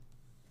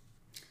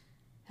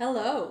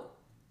Hello,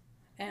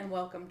 and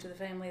welcome to the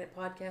family that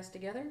podcast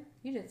together.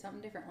 You did something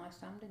different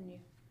last time, didn't you?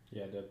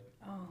 Yeah, I did.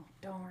 Oh,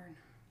 darn.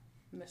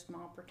 Missed my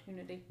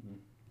opportunity.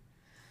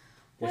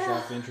 Guess you'll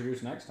have to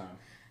introduce next time.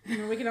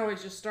 We can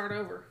always just start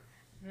over.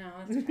 No,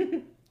 that's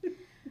okay.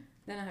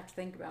 Then I have to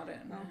think about it,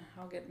 and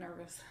I'll get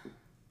nervous.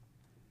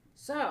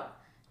 So,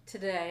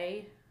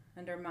 today,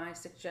 under my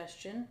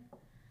suggestion,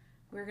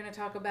 we're going to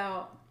talk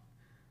about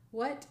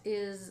what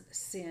is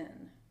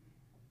sin.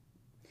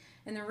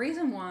 And the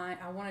reason why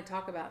I want to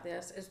talk about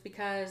this is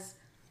because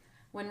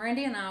when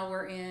Randy and I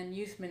were in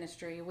youth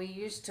ministry, we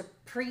used to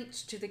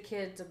preach to the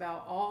kids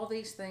about all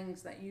these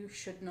things that you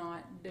should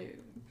not do.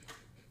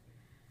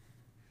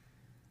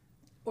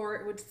 Or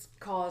it would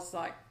cause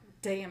like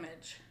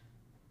damage.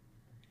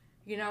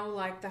 You know,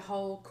 like the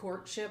whole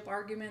courtship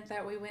argument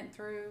that we went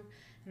through,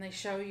 and they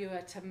show you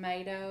a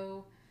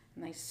tomato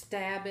and they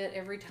stab it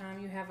every time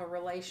you have a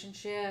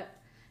relationship,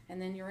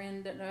 and then you're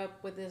ending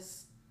up with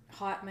this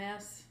hot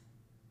mess.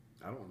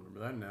 I don't remember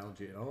that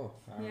analogy at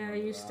all. Yeah,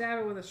 you stab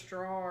it with a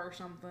straw or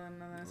something,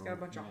 and then it's got a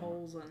bunch of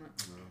holes in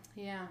it.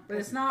 Yeah. But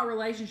it's not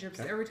relationships.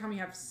 It's every time you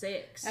have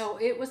sex. Oh,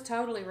 it was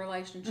totally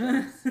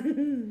relationships.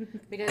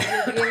 Because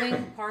you're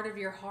giving part of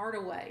your heart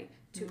away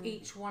to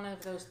each one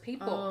of those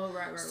people. Oh,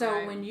 right.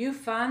 So when you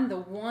find the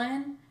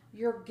one,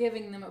 you're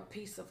giving them a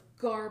piece of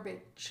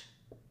garbage.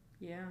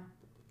 Yeah.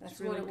 That's it's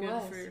really what it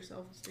good was. for your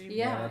self-esteem.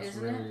 Yeah, that's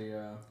isn't really,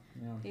 it?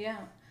 Yeah. Yeah.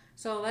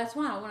 So that's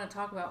why I want to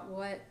talk about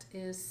what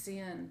is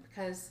sin,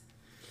 because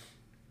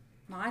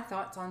my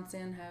thoughts on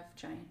sin have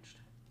changed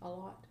a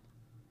lot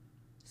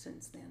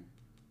since then.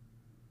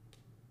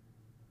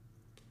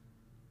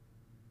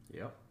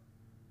 Yep.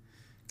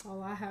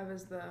 All I have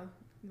is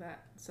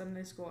that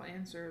Sunday school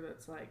answer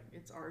that's like,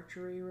 it's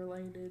archery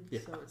related,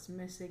 so it's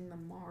missing the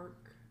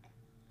mark.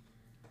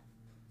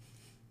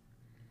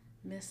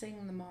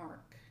 Missing the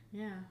mark.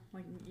 Yeah,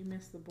 like you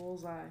miss the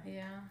bullseye.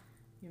 Yeah.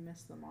 You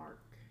miss the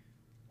mark.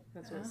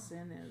 That's what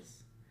sin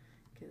is.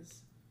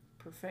 Because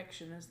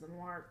perfection is the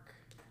mark.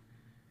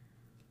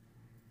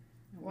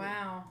 And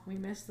Wow. We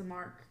miss the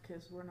mark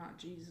because we're not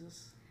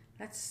Jesus.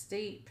 That's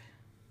steep.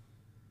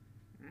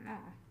 No.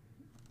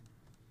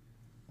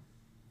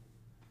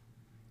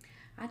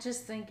 I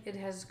just think it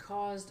has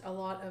caused a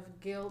lot of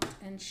guilt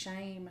and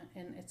shame,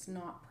 and it's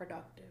not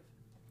productive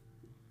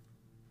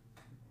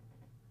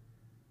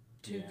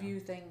to view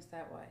things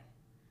that way.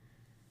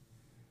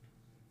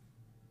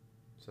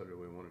 So do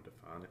we want to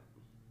define it?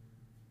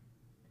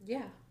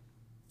 Yeah.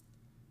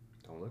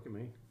 Don't look at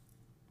me.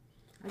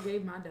 I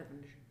gave my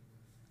definition.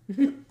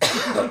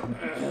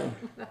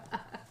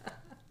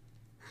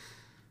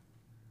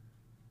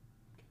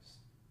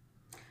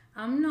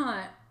 I'm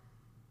not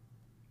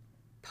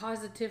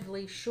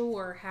positively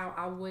sure how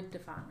I would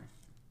define it.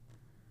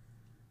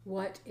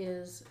 What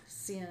is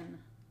sin?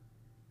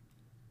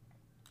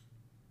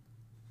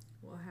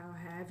 Well, how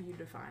have you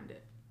defined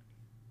it?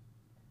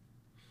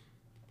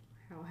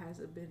 How has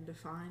it been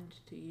defined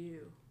to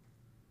you?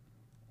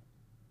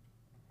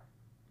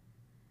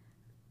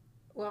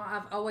 Well,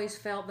 I've always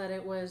felt that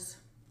it was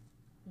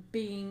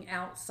being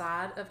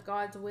outside of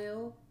God's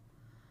will,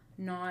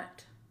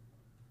 not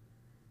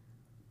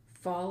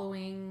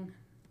following,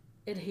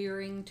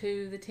 adhering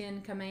to the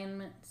 10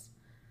 Commandments.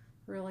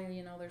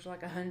 Really, there's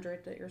like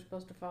 100 that you're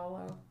supposed to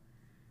follow.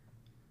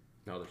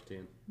 No, there's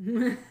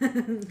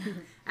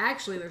 10.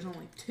 Actually, there's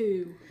only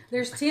 2.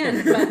 There's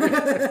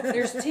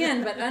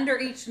 10, but under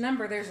each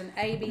number there's an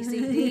A, B, C,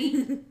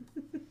 D.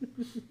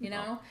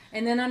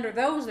 And then under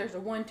those there's a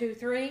 1, 2,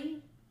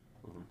 3.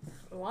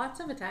 Lots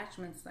of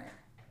attachments there.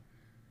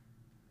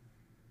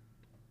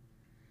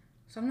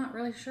 So I'm not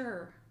really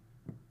sure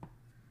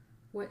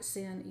what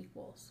sin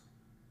equals.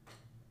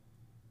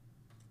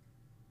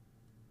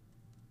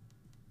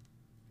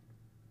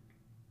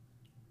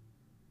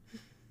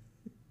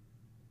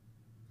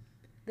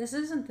 This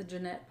isn't the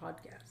Jeanette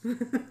podcast.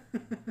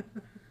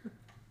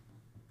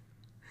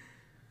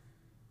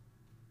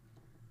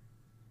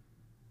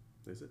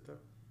 Is it though?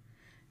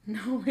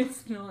 No,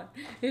 it's not.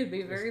 It would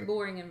be very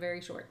boring and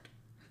very short.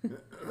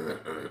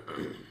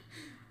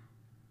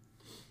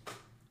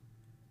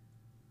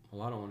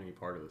 Well, I don't want any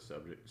part of the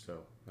subject, so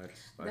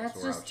that's That's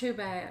where just too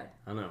bad.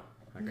 I know.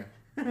 I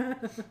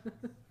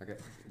got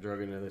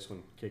drug into this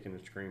one, kicking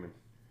and screaming.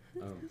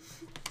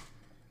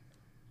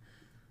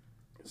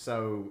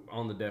 So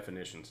on the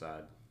definition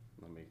side,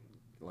 let me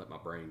let my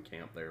brain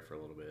camp there for a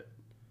little bit,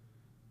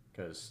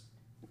 because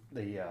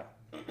the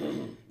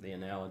the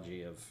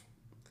analogy of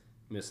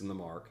missing the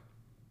mark.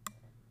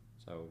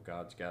 So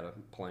God's got a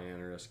plan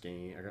or a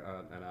scheme,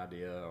 an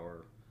idea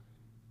or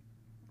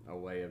a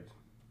way of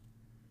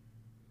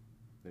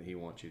that He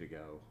wants you to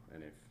go,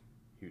 and if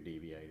you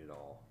deviate at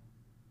all,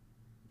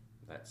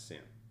 that's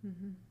sin.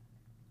 Mm-hmm.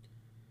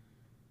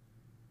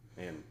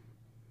 And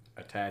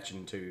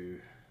attaching to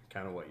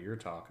kind of what you're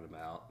talking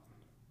about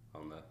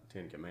on the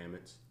 10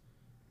 Commandments,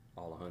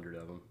 all 100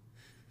 of them,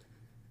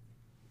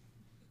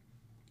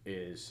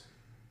 is,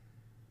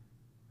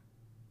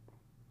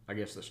 I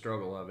guess the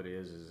struggle of it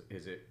is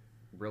it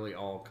really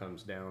all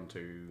comes down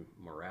to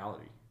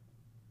morality.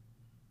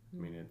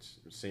 I mean,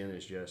 sin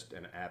is just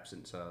an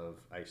absence of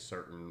a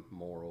certain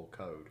moral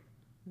code.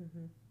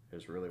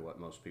 Is really what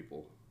most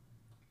people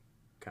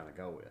kind of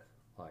go with.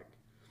 Like,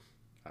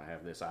 I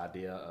have this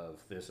idea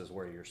of this is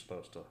where you're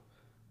supposed to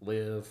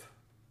live,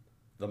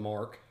 the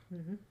mark.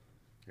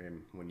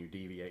 And when you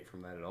deviate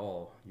from that at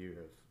all, you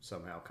have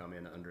somehow come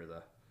in under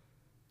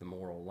the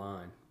moral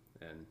line,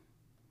 and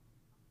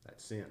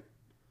that's sin.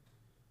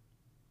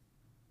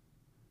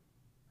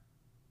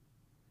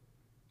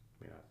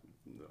 I mean,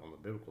 on the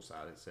biblical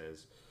side, it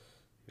says,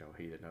 you know,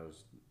 he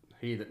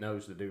that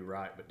knows to do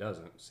right but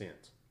doesn't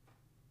sins.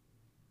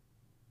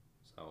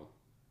 So,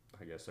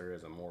 I guess there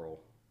is a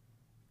moral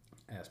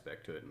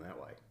aspect to it in that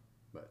way,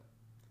 but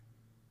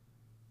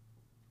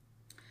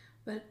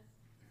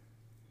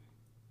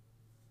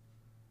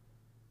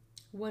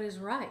what is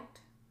right?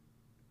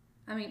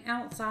 I mean,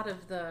 outside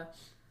of the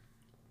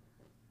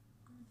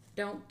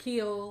don't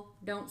kill,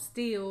 don't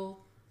steal.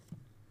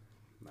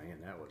 man,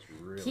 that was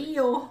really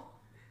Kill.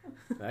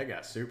 that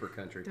got super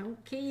country.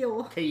 Don't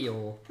kill.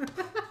 Kill.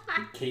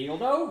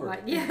 Keeled over.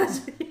 Like,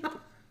 yes.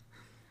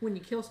 When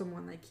you kill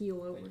someone, they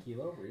keel over.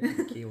 Keel over,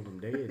 yeah. Killed them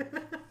dead.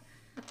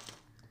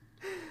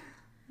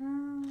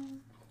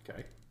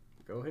 Okay,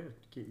 go ahead.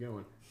 Keep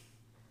going.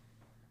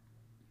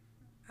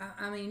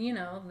 I mean, you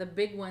know, the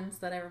big ones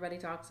that everybody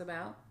talks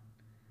about.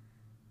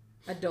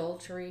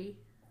 Adultery.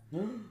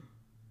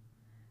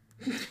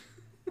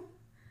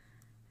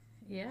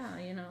 Yeah,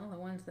 you know, the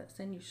ones that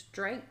send you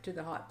straight to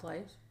the hot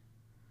place.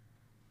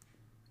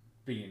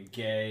 Being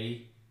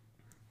gay.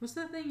 What's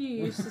that thing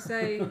you used to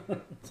say?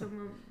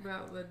 Something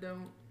about the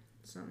don't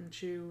something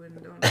chew and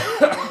don't date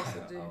the girls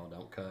that do. Oh,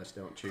 don't cuss,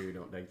 don't chew,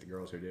 don't date the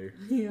girls who do.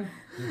 Yeah.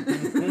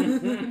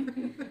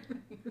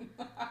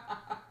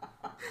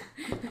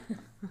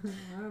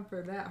 I've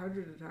heard that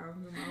hundreds of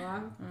times in my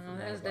life.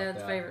 That's about Dad's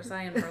that. favorite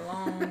saying for a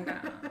long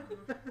time.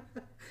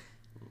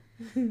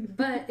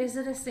 But is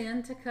it a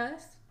sin to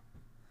cuss?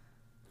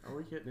 Are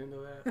we getting into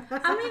that?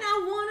 I mean,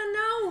 I want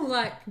to know,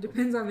 like,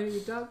 Depends on who you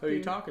talk Who to. are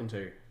you talking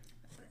to?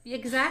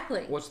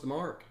 exactly. What's the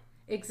mark?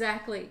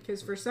 Exactly.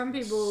 Because for some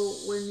people,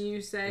 when you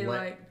say Oh, go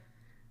ahead.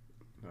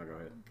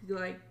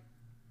 like,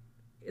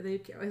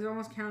 it's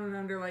almost counted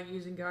under like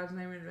using God's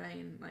name in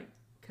vain. Like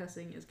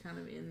cussing is kind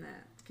of in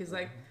that. Because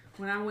like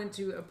when I went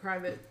to a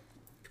private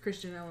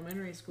Christian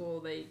elementary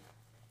school, they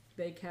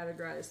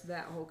categorized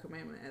that whole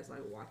commandment as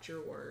like watch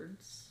your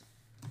words.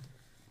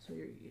 So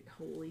your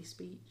holy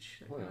speech.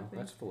 That Well, kind of thing.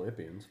 that's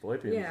Philippians.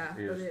 Philippians Yeah,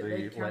 but is they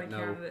the kind of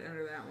counted it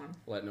under that one.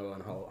 let no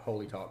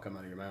unholy talk come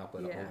out of your mouth,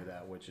 but Yeah. only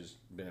that which is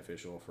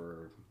beneficial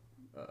for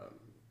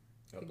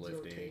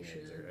uplifting,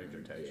 Exhortation.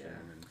 exhortation.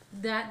 Yeah.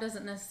 And That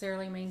doesn't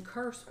necessarily mean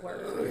curse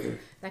words.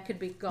 That could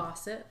be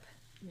gossip,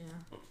 Yeah.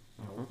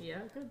 Uh-huh. Yeah,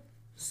 good.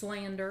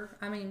 slander.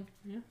 I mean,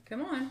 Yeah.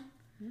 come on.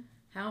 Yeah.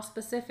 How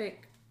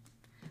specific?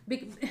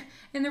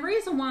 And the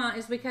reason why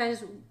is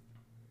because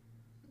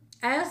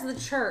as the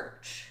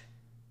church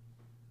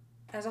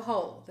as a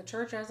whole, the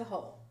church as a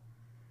whole,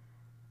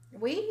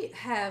 we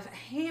have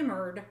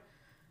hammered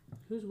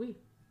Who's we?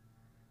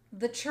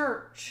 the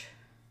church.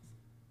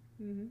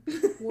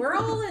 Mm-hmm. We're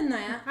all in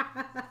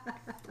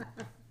that.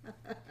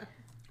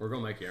 we're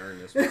gonna make you earn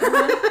this one.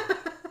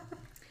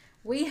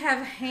 We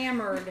have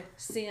hammered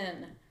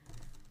sin.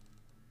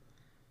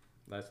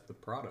 That's the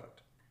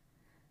product.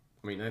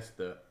 I mean, that's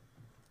the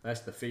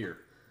fear.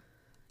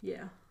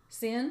 Yeah.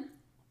 Sin?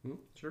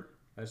 Sure.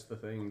 That's the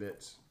thing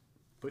that's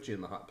put you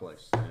in the hot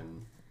place,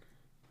 and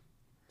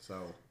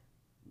so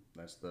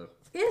that's the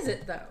Is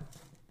it though?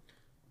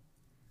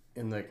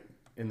 in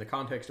the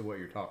context of what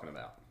you're talking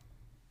about.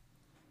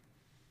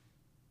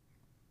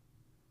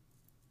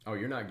 Oh,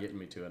 you're not getting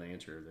me to an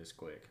answer this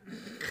quick.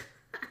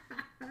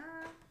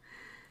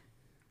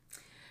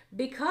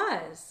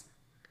 Because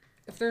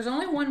if there's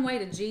only one way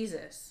to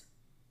Jesus,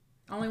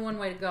 only one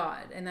way to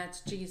God, and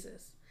that's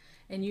Jesus,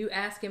 and you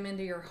ask him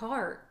into your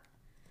heart,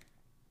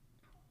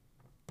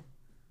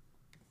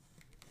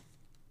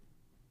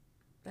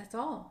 that's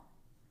all.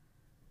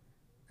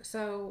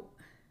 So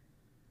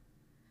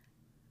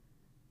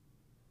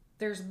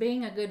there's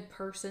being a good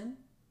person,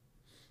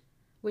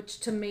 which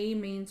to me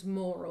means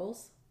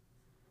morals.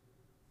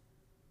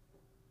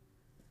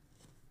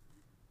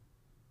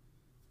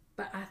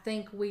 But I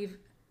think we've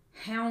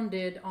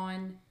hounded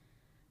on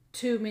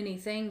too many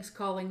things,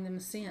 calling them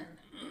sin.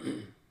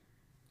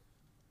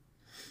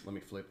 Let me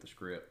flip the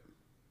script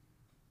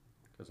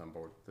because I'm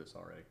bored with this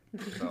already.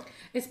 So,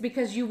 It's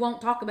because you won't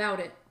talk about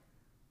it.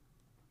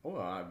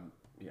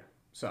 yeah.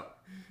 So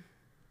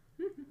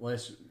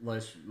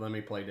let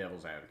me play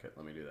devil's advocate.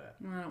 Let me do that.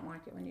 I don't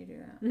like it when you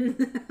do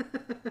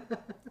that.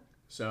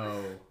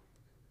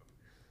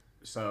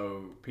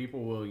 So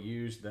people will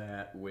use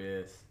that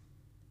with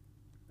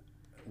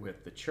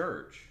the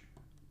church,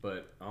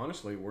 but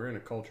honestly, we're in a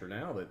culture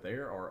now that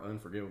there are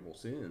unforgivable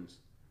sins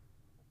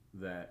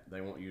that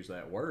they won't use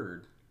that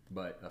word,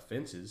 but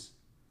offenses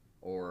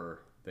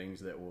or things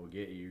that will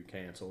get you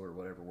canceled or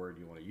whatever word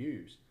you want to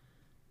use.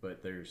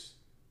 But there's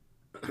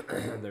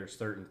there's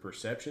certain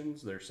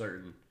perceptions, there's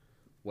certain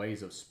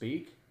ways of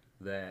speak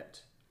that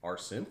are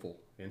sinful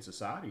in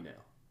society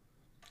now,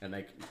 and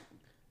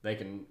they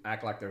can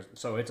act like there's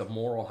so it's a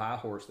moral high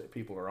horse that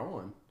people are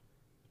on,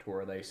 to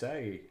where they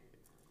say,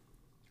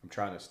 "I'm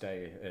trying to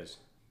stay as."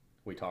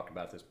 We talked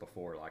about this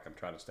before, like I'm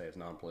trying to stay as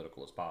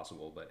non-political as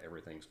possible, but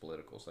everything's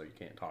political, so you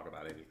can't talk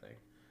about anything.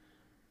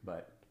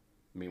 But,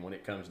 I mean, when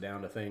it comes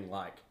down to things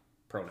like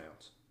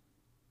pronouns,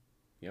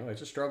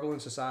 it's a struggle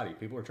in society.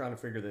 People are trying to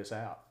figure this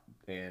out.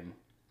 And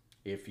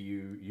if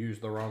you use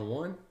the wrong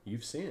one,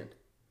 you've sinned.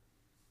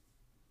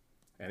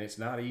 And it's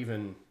not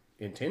even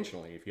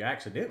intentionally. If you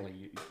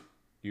accidentally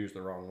use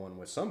the wrong one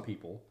with some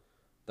people,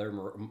 their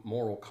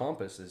moral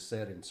compass is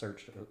set in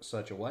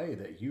such a way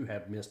that you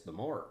have missed the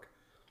mark.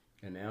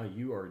 And now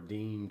you are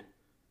deemed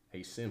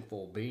a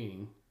sinful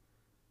being,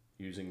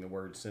 using the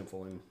word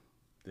sinful in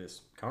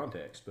this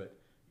context, but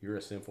you're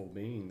a sinful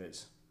being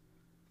that's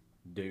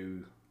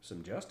due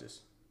some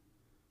justice.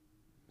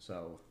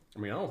 So, I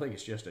mean, I don't think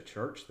it's just a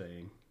church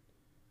thing.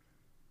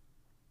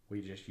 We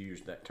just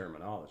used that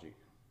terminology.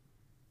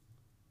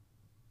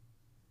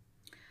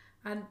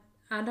 I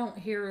don't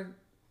hear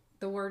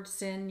the word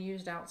sin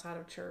used outside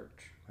of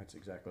church. That's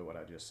exactly what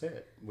I just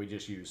said. We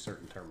just use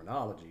certain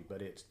terminology,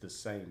 but it's the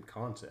same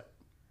concept.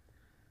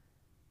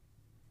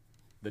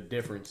 The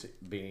difference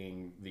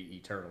being the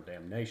eternal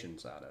damnation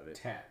side of it.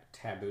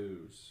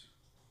 Taboos.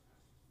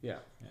 Yeah.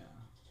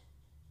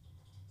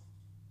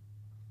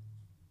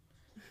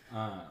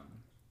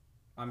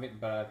 I mean,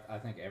 but I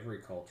think every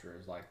culture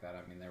is like that.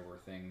 I mean, there were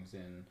things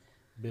in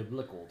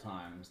biblical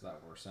times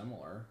that were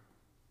similar.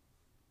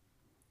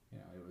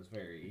 It was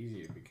very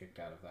easy to be kicked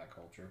out of that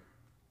culture.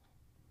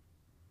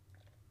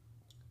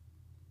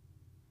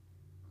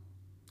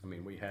 I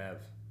mean, we have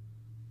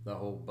the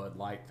whole Bud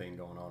Light thing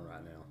going on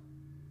right now.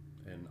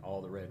 And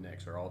all the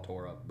rednecks are all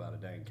tore up about a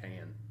dang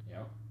can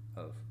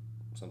of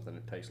something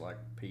that tastes like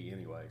pee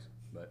anyways.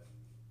 But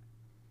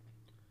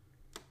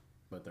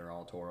they're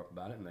all tore up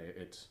about it, and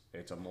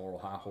it's a moral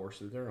high horse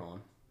that they're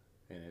on,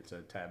 and it's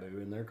a taboo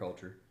in their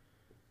culture.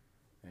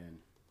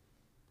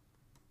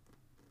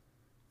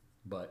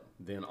 But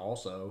then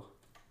also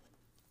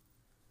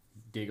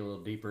dig a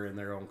little deeper in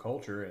their own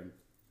culture, and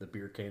the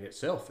beer can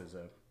itself is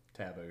a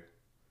taboo.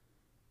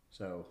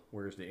 So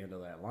where's the end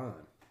of that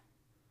line?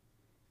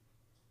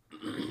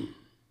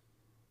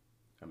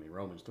 I mean,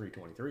 Romans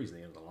 3:23 is the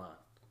end of the line.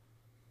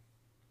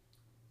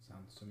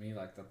 Sounds to me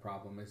like the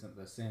problem isn't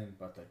the sin,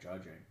 but the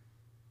judging.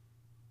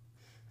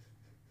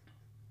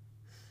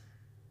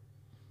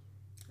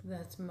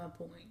 That's my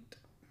point.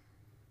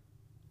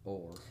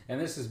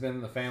 And this has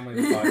been the Family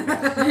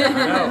Podcast.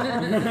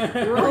 I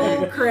know.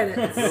 Roll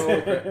credits.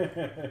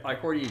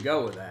 Like, where do you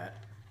go with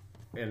that?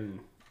 And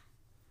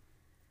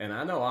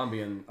I know I'm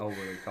being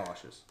overly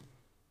cautious.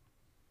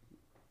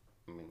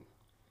 I mean,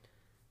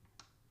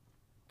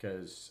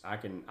 because I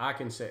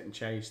can sit and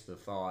chase the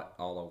thought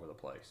all over the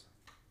place.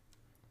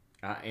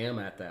 I am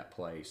at that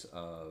place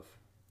of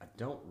I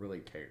don't really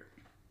care.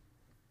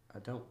 I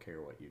don't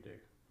care what you do.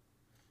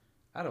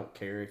 I don't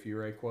care if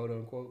you're a quote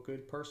unquote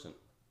good person.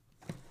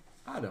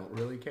 I don't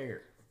really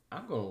care.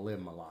 I'm going to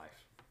live my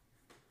life.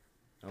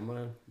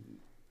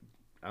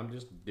 I'm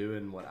just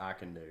doing what I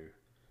can do.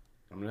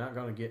 I'm not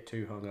going to get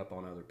too hung up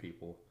on other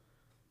people.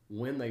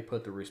 When they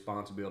put the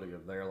responsibility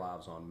of their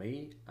lives on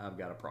me, I've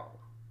got a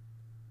problem.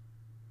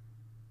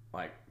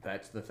 Like,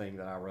 that's the thing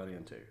that I run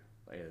into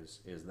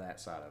is that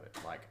side of it.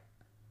 Like,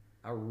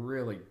 I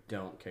really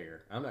don't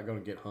care. I'm not going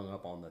to get hung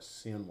up on the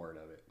sin word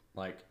of it.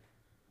 Like,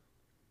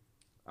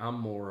 I'm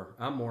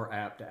more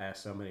apt to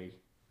ask somebody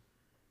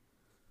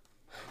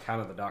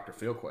kind of the Dr.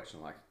 Phil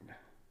question, like,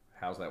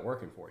 how's that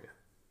working for you?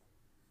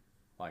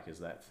 Like, is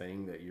that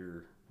thing that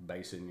you're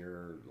basing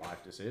your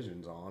life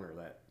decisions on, or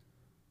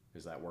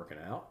is that working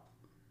out?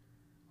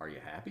 Are you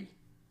happy?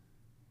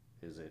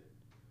 Is it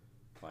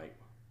like,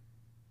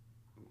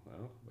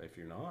 well, if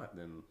you're not,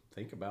 then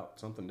think about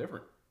something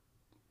different.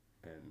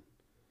 And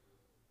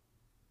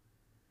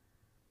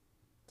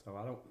so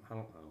I don't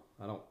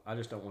know. I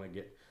just don't want to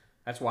get,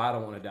 that's why I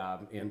don't want to dive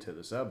into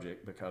the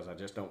subject, because I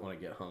just don't want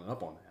to get hung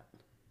up on that.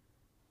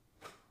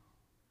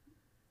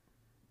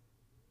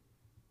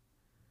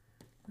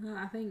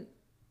 I think,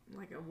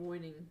 like,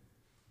 avoiding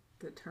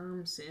the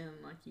term sin,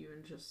 like,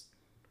 even just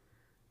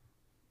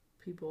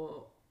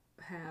people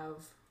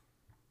have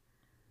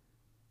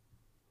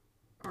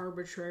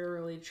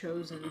arbitrarily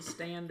chosen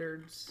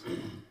standards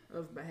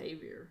of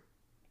behavior.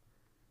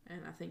 And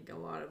I think a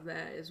lot of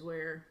that is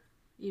where,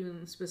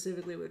 even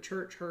specifically with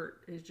church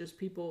hurt, is just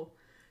people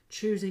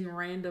choosing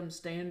random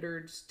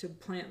standards to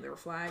plant their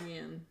flag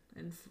in.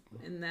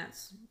 And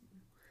that's,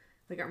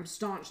 like, I'm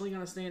staunchly going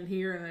to stand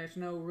here and there's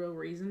no real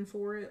reason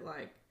for it.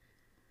 Like,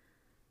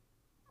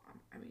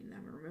 I mean, I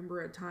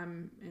remember a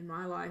time in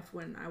my life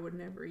when I would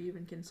never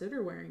even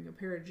consider wearing a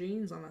pair of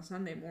jeans on a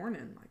Sunday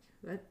morning.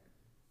 Like,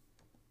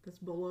 that's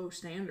below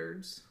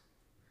standards.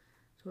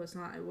 So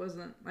it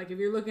wasn't, like, if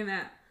you're looking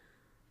at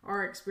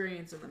our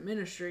experience in the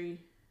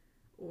ministry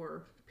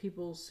or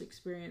people's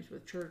experience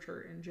with church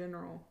hurt in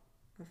general,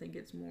 I think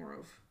it's more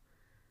of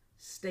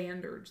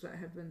standards that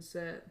have been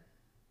set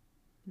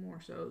more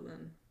so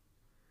than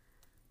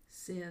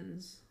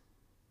sins.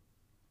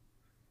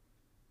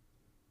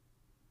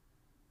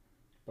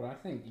 But I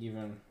think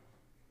even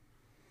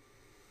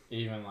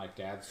like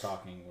Dad's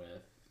talking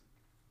with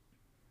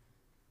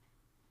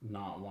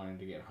not wanting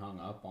to get hung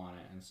up on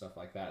it and stuff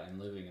like that, and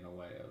living in a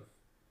way of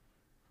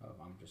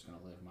I'm just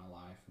gonna live my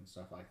life and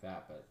stuff like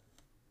that. But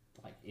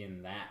like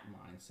in that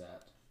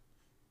mindset,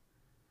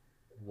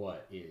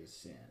 what is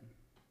sin?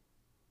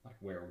 Like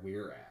where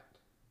we're at.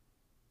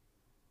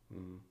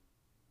 Mm-hmm.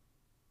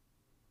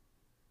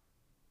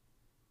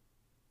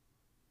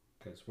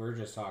 Because we're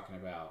just talking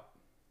about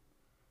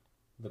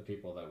the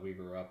people that we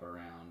grew up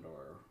around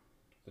or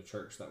the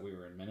church that we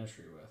were in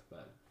ministry with,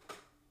 but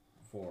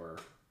for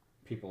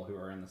people who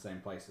are in the same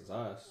place as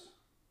us,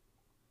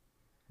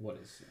 what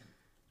is sin?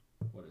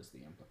 What is the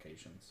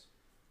implications?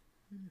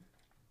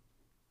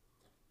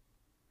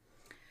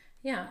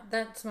 Yeah,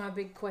 that's my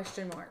big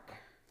question mark,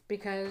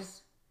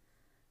 because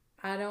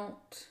I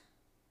don't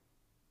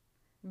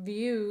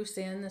view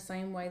sin the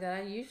same way that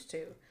I used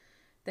to.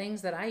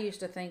 Things that I used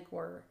to think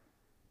were,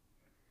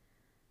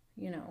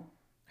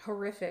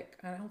 horrific,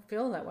 I don't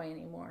feel that way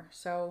anymore.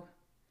 So,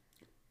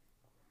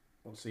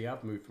 Well, see,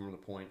 I've moved from the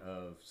point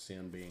of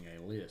sin being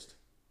a list.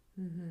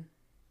 Mm-hmm.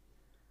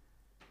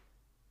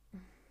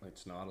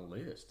 It's not a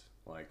list.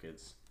 Like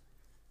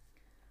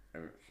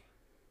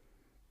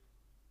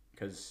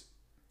because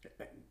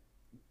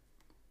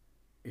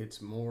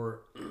it's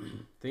more,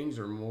 things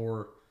are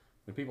more,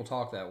 when people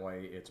talk that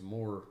way, it's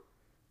more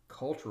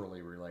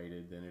culturally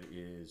related than it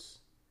is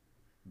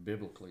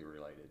biblically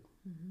related.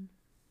 Mm-hmm.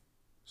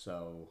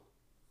 So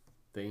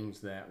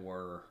things that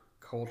were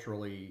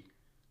culturally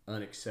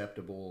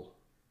unacceptable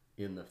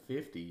in the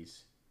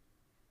 50s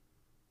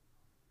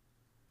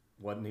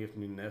wasn't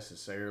even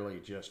necessarily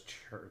just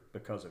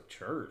because of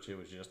church. It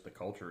was just the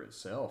culture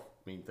itself.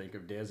 I mean, think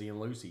of Desi and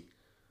Lucy.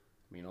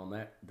 I mean,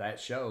 on that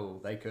show,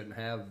 they couldn't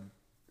have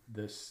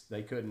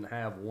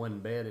one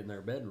bed in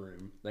their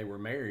bedroom. They were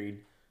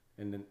married,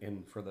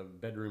 and for the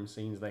bedroom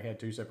scenes, they had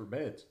 2 separate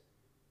beds.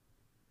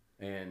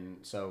 And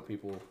so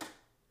people,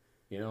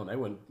 they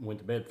went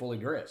to bed fully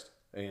dressed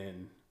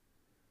and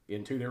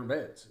in 2 different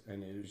beds.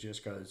 And it was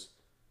just because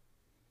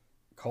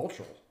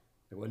cultural.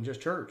 It wasn't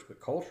just church, but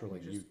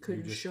culturally, you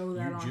couldn't just show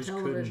that you on just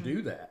television. couldn't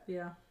do that.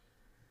 Yeah.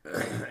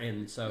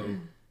 And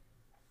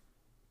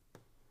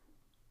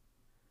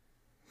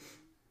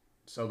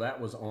so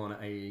that was on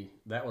a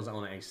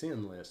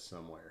sin list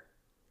somewhere,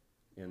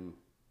 in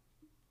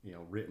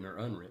written or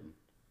unwritten.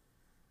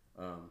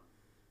 And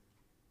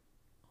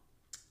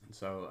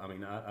so I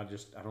mean I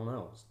don't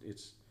know.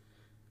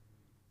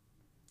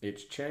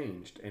 It's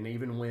changed, and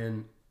even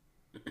when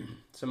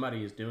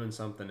somebody is doing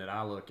something that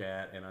I look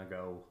at and I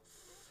go,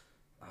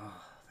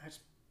 oh, that's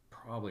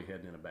probably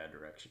heading in a bad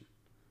direction.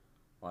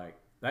 Like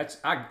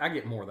I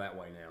get more that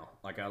way now.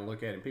 Like I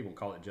look at it, and people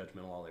call it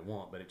judgmental all they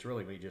want, but it's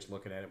really me just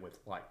looking at it with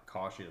like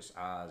cautious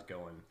eyes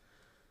going,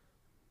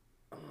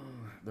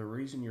 the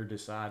reason you're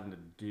deciding to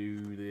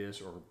do this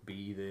or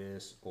be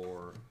this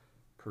or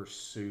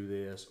pursue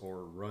this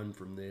or run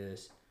from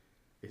this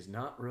is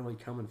not really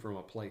coming from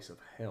a place of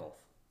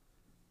health.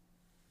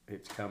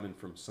 It's coming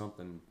from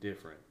something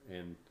different.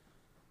 And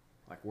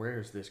like, where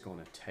is this going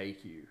to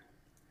take you?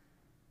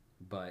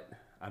 But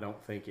I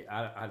don't think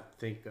I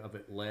think of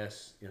it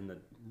less in the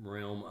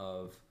realm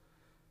of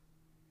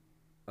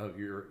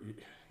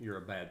you're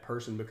a bad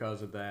person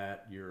because of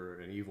that, you're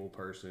an evil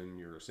person,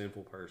 you're a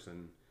sinful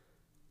person,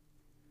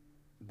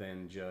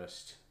 than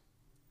just,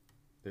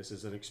 this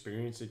is an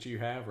experience that you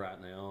have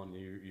right now, and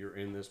you're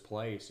in this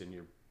place, and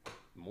you're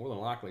more than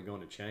likely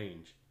going to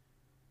change.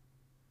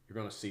 You're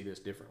going to see this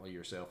differently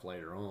yourself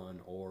later on,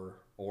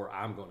 or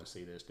I'm going to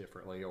see this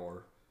differently,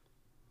 or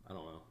I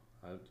don't know.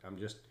 I'm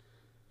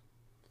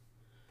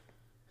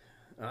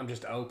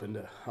just open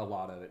to a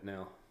lot of it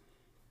now.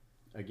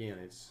 Again,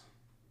 I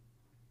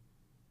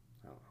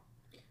don't know.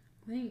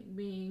 I think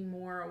being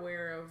more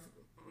aware of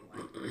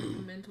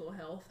mental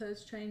health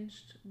has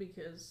changed,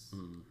 because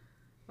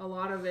a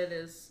lot of it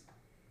is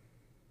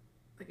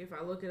like, if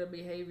I look at a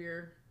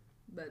behavior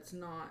that's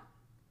not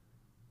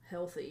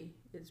healthy,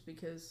 it's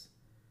because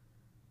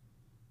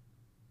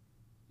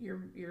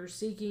you're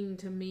seeking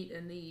to meet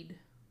a need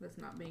that's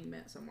not being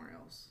met somewhere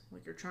else.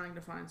 Like, you're trying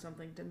to find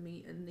something to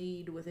meet a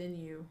need within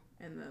you,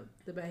 and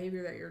the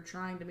behavior that you're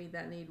trying to meet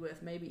that need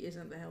with maybe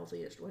isn't the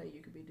healthiest way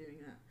you could be doing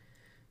that.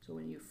 So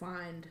when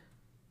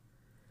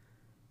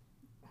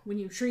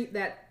you treat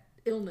that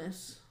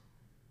illness,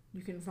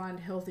 you can find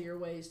healthier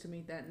ways to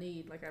meet that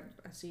need. Like,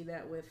 I see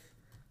that with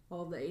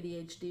all the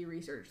ADHD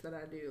research that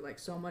I do. Like,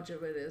 so much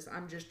of it is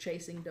I'm just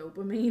chasing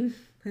dopamine,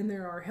 and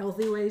there are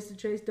healthy ways to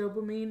chase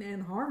dopamine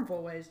and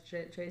harmful ways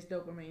to chase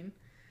dopamine.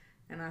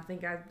 And I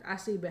think I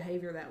see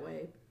behavior that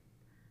way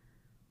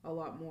a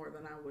lot more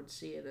than I would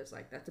see it as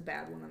like, that's a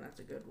bad one and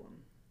that's a good one.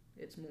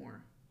 It's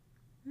more,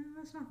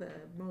 that's not the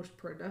most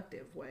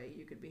productive way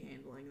you could be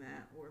handling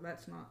that, or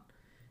that's not,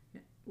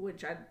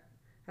 which I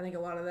think a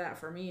lot of that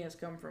for me has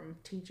come from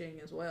teaching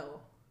as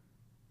well.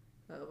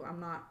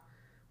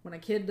 When a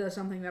kid does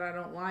something that I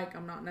don't like,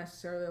 I'm not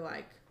necessarily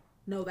like,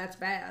 no, that's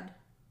bad,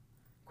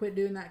 quit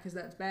doing that because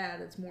that's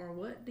bad. It's more,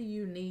 what do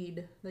you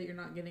need that you're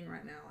not getting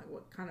right now? Like,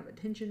 what kind of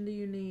attention do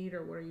you need,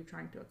 or what are you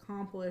trying to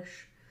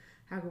accomplish?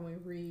 How can we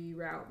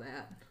reroute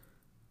that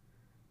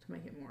to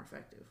make it more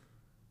effective?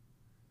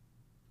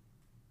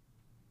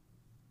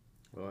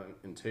 Well,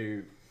 and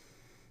two,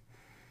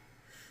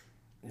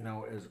 you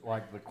know, is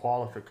like the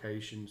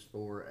qualifications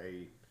for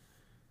a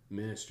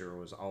minister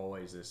was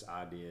always this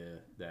idea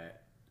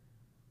that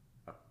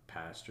a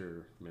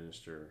pastor,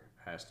 minister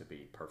has to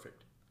be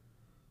perfect.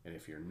 And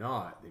if you're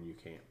not, then you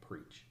can't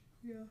preach.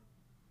 Yeah.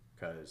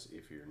 Because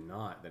if you're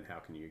not, then how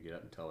can you get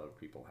up and tell other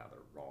people how they're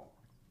wrong?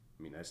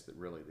 I mean, that's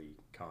really the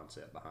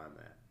concept behind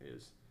that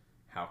is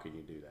how can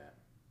you do that?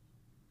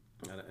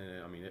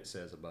 And I mean, it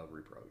says above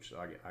reproach. So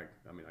I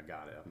mean, I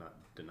got it. I'm not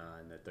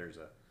denying that there's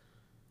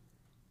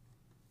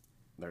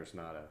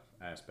not a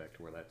aspect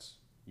where that's,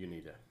 you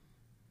need to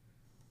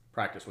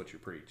practice what you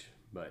preach.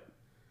 But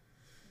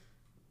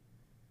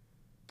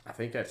I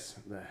think that's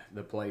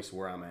the place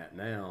where I'm at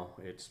now.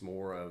 It's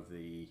more of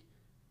the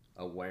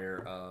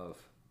aware of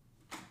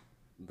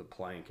the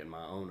plank in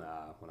my own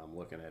eye when I'm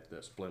looking at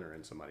the splinter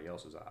in somebody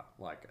else's eye.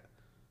 Like,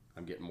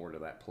 I'm getting more to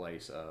that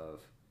place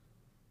of,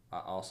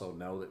 I also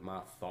know that my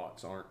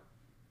thoughts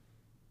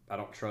I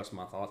don't trust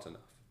my thoughts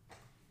enough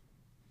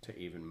to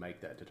even make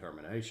that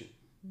determination.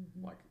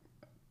 Mm-hmm. Like,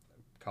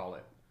 call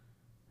it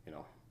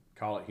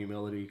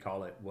humility,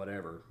 call it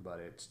whatever,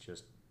 but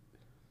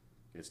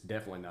it's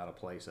definitely not a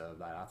place of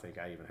that I think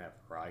I even have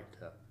the right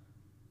to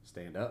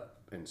stand up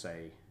and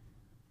say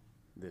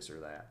this or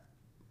that.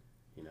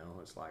 You know,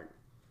 it's like,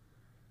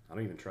 I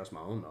don't even trust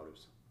my own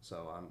motives.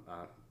 So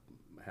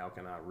how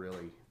can I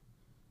really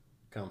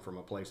come from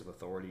a place of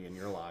authority in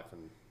your life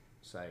and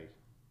say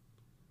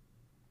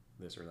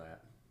this or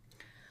that?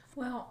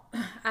 Well,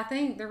 I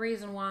think the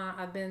reason why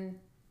I've been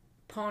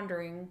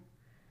pondering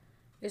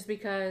is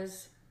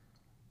because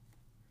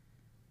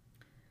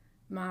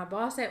my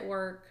boss at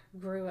work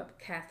grew up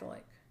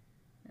Catholic.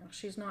 Now,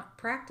 she's not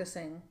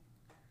practicing,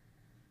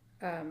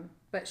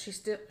 but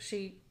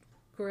she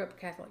grew up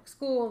Catholic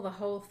school, the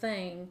whole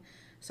thing.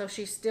 So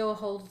she still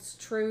holds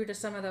true to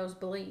some of those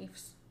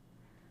beliefs.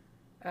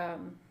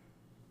 And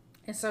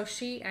so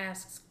she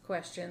asks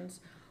questions,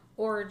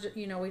 or,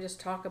 you know, we just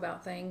talk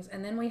about things.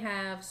 And then we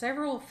have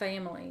several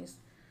families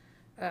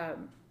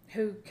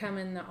who come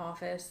in the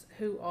office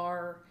who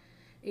are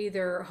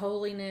either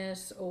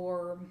holiness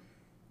or,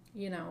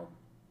 you know,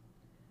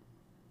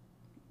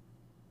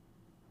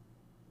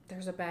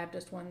 there's a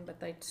Baptist one, but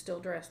they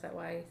still dress that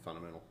way.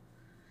 Fundamental.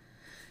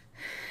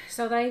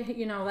 So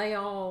they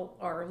all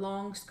are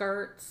long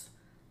skirts,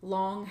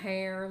 long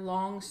hair,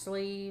 long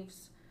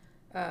sleeves.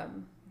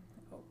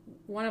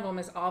 One of them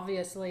is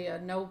obviously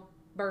a no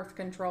birth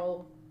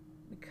control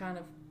kind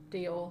of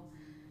deal.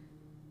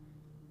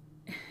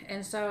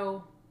 And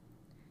so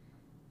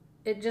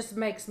it just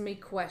makes me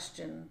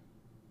question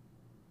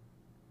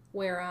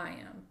where I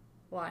am.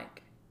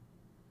 Like,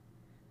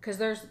 because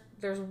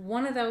there's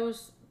one of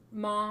those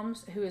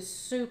moms who is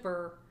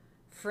super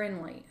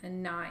friendly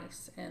and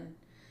nice, and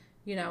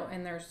you know,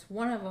 and there's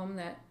one of them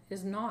that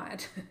is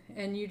not.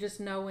 And you just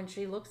know when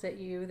she looks at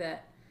you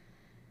that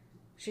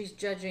she's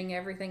judging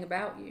everything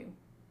about you.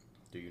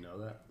 Do you know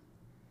that?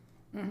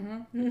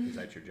 Mm-hmm. Is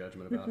that your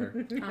judgment about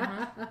her?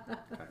 Uh-huh.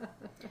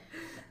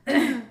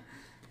 Okay.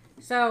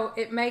 So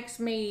it makes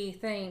me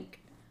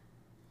think,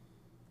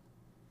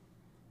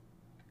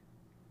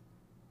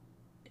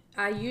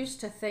 I used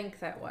to think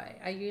that way.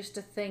 I used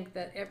to think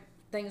that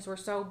things were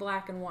so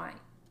black and white.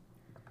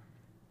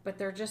 But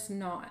they're just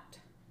not.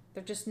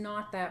 They're just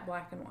not that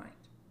black and white.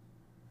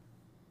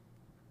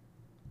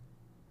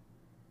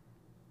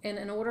 And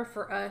in order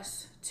for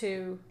us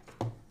to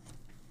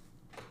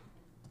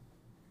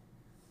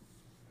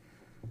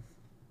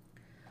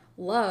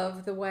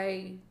love the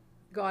way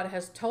God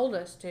has told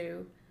us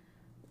to,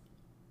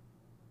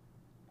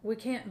 we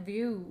can't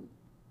view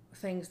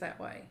things that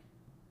way.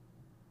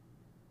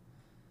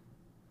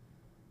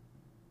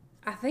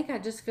 I think I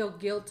just feel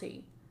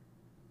guilty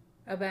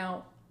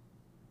about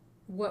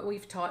what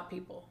we've taught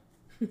people.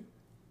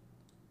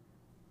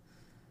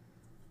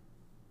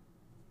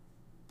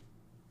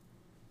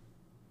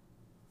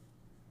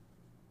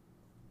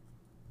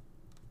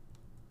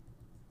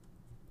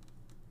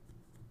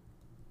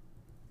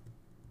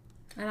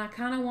 And I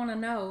kind of want to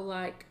know,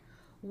 like,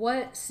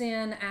 what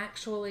sin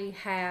actually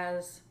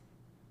has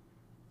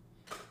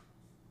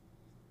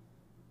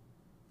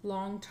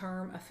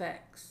long-term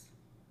effects.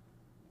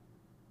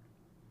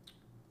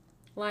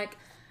 Like,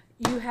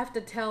 you have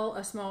to tell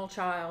a small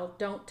child,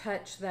 don't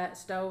touch that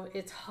stove,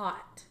 it's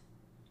hot.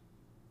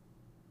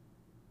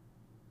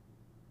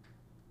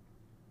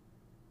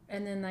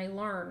 And then they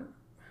learn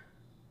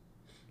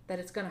that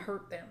it's going to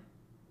hurt them.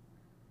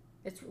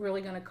 It's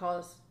really going to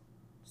cause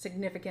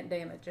significant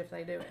damage if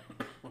they do it.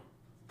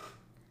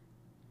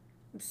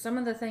 Some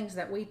of the things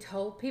that we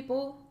told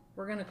people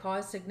were going to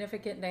cause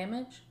significant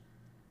damage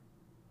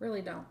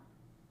really don't.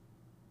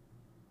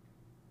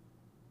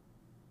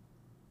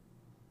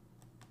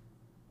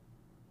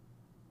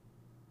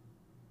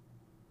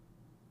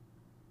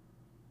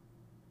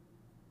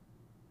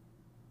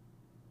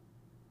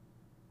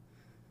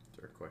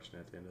 question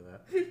at the end of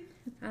that.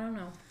 I don't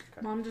know.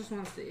 Mom just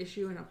wants to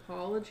issue an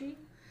apology.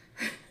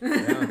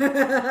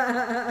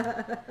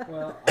 Yeah.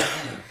 Well,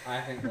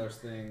 I think those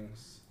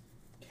things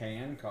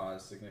can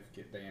cause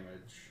significant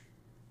damage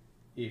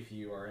if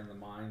you are in the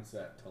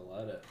mindset to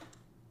let it.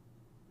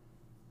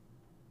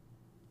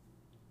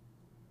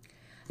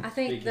 I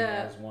think Speaking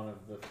as one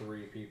of the 4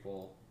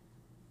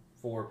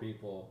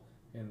 people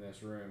in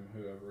this room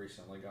who have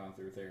recently gone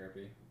through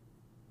therapy.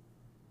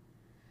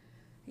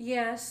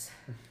 Yes,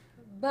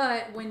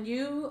 but when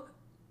you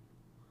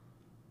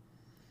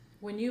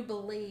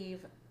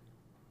believe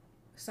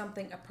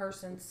something a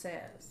person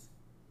says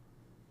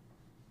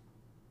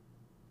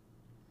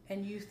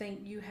and you think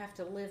you have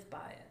to live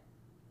by it,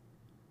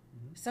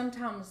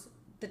 sometimes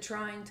the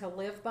trying to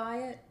live by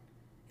it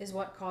is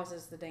what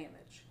causes the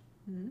damage.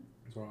 Mm-hmm.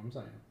 That's what I'm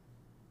saying.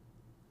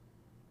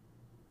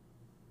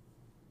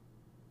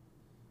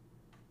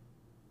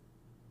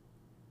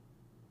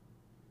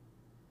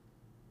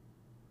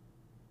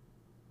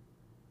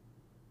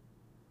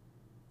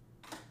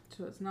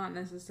 So it's not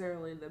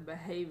necessarily the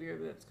behavior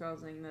that's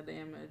causing the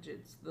damage,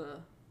 it's the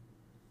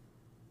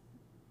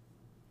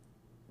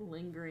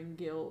lingering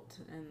guilt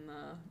and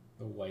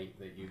The weight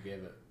that you give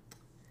it.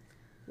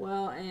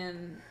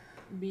 and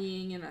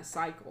being in a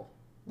cycle.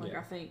 Like, Yeah.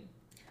 I think,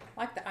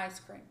 Like the ice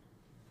cream.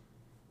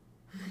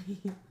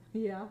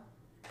 yeah.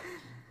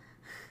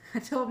 I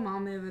told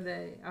Mom the other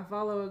day, I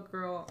follow a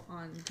girl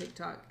on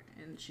TikTok,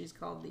 and she's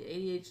called the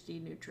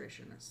ADHD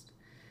nutritionist.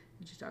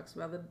 And she talks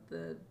about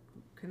the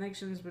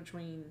connections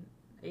between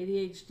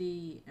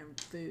ADHD and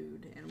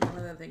food. And one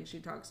of the things she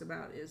talks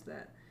about is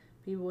that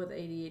people with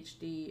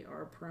ADHD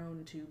are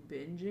prone to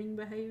binging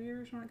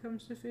behaviors when it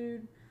comes to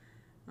food,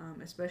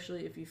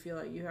 especially if you feel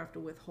like you have to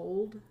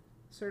withhold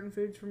certain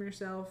foods from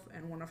yourself.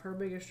 And one of her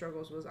biggest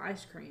struggles was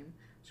ice cream.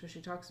 So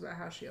she talks about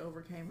how she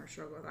overcame her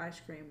struggle with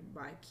ice cream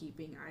by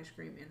keeping ice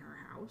cream in her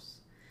house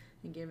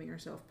and giving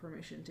herself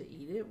permission to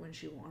eat it when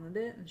she wanted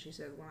it. And she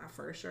said, when I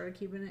first started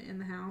keeping it in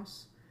the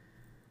house,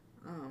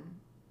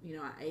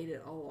 I ate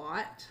it a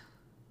lot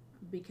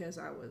because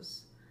I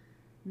was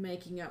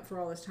making up for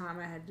all this time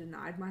I had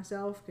denied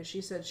myself. Because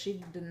she said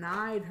she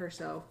denied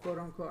herself, quote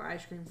unquote,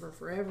 ice cream for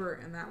forever,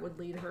 and that would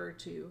lead her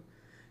to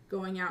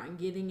going out and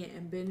getting it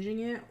and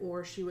binging it,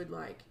 or she would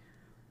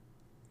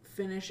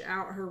finish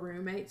out her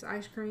roommate's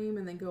ice cream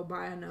and then go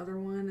buy another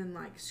one and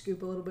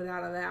scoop a little bit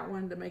out of that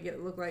one to make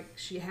it look like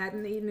she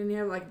hadn't eaten any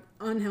of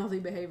unhealthy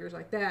behaviors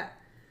like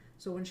that.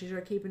 So when she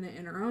started keeping it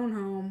in her own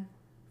home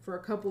for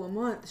a couple of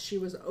months, she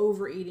was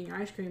overeating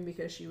ice cream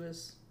because she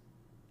was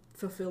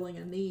fulfilling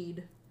a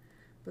need.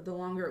 But the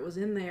longer it was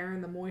in there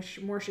and the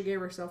more she gave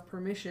herself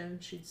permission,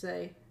 she'd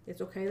say, it's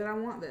okay that I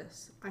want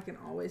this. I can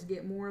always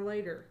get more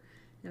later.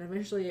 And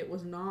eventually it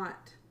was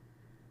not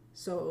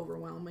so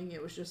overwhelming.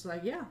 It was just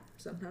yeah,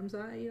 sometimes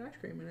I eat ice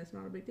cream and it's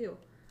not a big deal.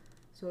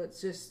 So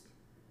it's just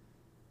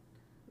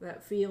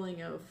that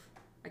feeling of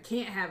I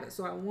can't have it,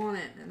 so I want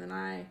it, and then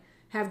I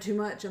have too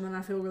much, and then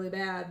I feel really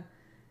bad,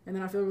 and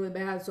then I feel really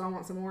bad, so I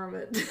want some more of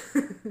it.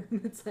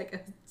 It's like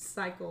a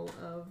cycle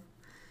of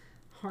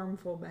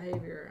harmful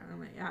behavior.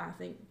 I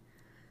think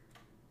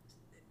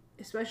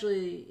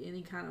especially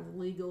any kind of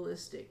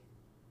legalistic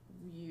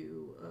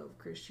view of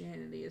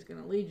Christianity is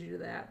going to lead you to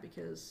that,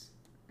 because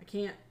I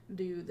can't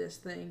do this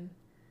thing,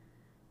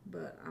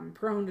 but I'm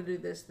prone to do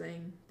this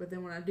thing. But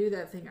then when I do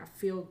that thing, I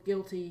feel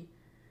guilty,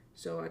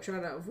 so I try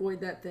to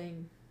avoid that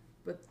thing.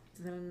 But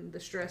then the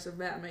stress of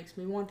that makes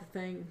me want the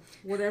thing,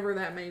 whatever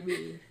that may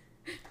be.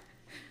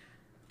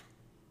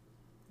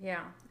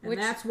 Yeah. And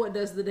that's what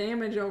does the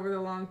damage over the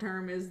long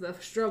term, is the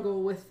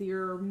struggle with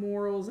your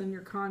morals and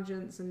your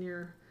conscience and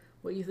your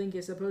what you think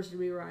is supposed to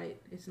be right.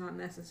 It's not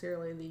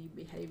necessarily the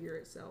behavior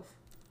itself.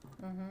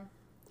 Mm-hmm.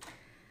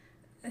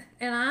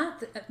 And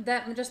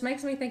that just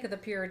makes me think of the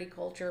purity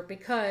culture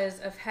because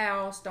of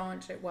how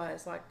staunch it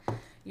was.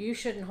 You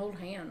shouldn't hold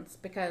hands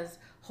because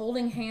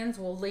holding hands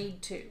will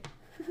lead to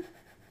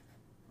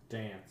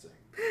Dancing.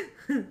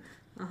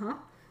 Uh-huh.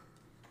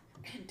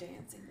 And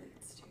dancing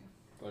leads to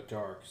The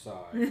dark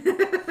side.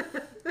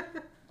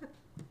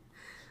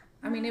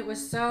 I mean, it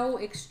was so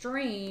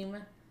extreme.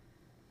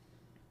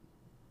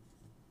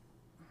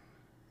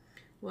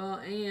 Well,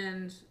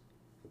 and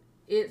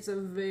it's a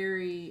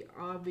very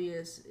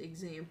obvious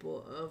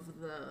example of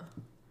the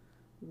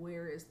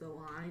where is the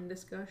line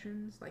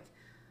discussions.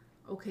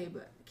 Okay,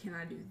 but can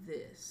I do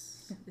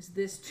this? Is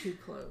this too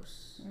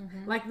close?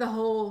 Mm-hmm. The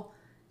whole,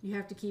 you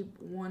have to keep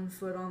one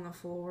foot on the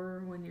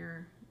floor when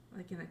you're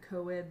in a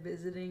co-ed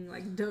visiting.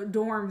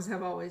 Dorms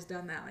have always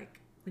done that.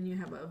 When you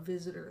have a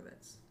visitor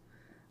that's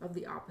of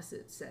the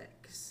opposite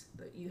sex,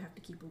 that you have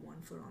to keep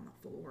one foot on the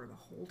floor the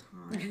whole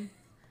time.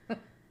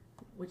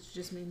 Which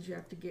just means you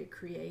have to get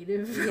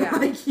creative. Yeah.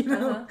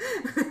 Uh-huh.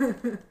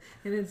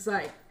 And it's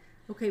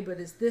okay, but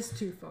is this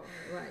too far?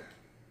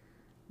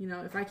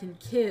 If I can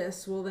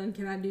kiss, well, then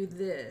can I do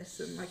this?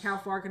 And how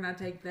far can I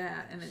take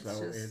that? And it's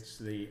It's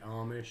the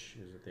Amish.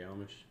 Is it the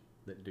Amish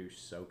that do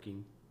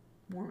soaking?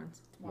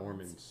 Mormons.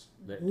 Mormons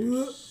that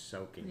do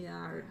soaking.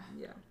 Yeah,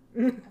 yeah.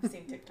 I've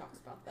seen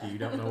TikToks about You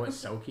don't know what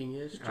soaking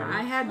is, Joe?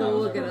 I had to I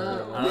was look it never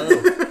heard up.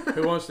 of Oh,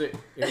 who wants to?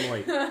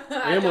 Emily.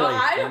 I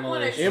don't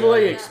want to.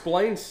 Emily,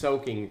 explain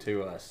soaking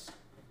to us.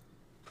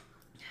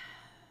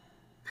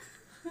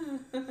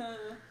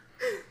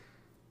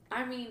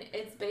 I mean,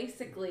 it's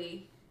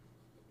basically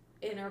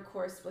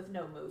intercourse with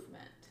no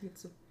movement.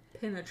 It's a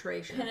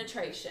penetration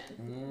Penetration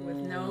with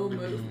no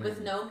movement.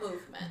 with no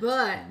movement.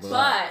 But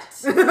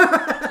But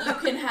you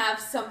can have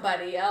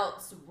somebody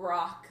else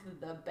rock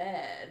the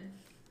bed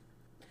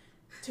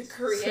to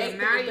create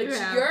now the, you but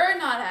have- you're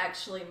not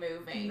actually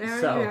moving. now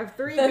So- you have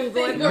 3 The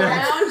people in thing the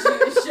around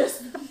you is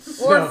just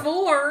Or So-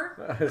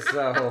 4.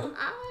 So,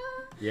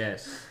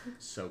 yes,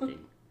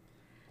 soaking.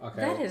 Okay.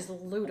 That is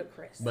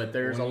ludicrous. But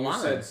there's when a you line.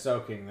 said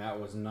soaking, that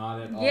was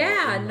not at all.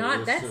 Yeah, in the not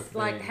list that's of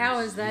like things. how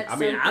is that? I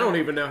mean, I don't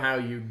something- even know how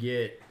you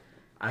get.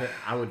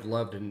 I would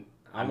love to.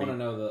 I want to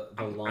know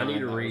the line need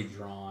to that read. was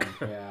drawn.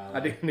 Yeah,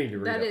 I do need to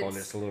read That up on it's-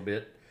 this a little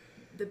bit.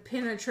 the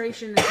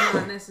penetration is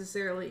not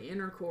necessarily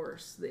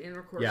intercourse. The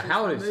intercourse Yeah, is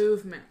how the is-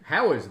 movement.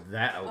 How is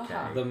that okay?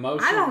 Uh-huh. The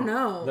motion. I don't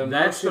know. The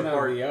That's motion the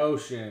part- of the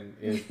ocean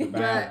is the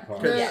bad But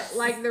part. the, Yes.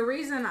 like the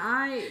reason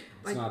I It's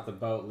like not the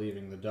boat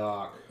leaving the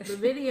dock. the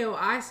video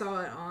I saw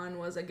it on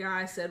was a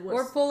guy said or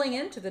what's pulling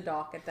into the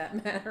dock at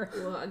that matter.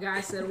 well a guy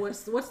said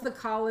what's the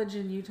college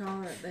in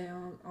Utah that they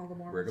all the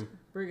Mormons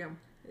Brigham.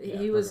 Yeah,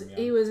 he was Brigham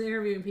Young. he was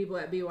interviewing people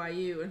at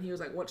BYU and he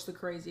was like, what's the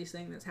craziest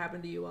thing that's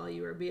happened to you while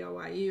you were at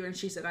BYU? And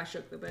she said, I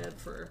shook the bed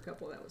for a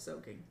couple that was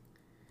soaking.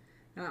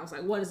 And I was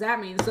like, what does that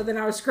mean? So then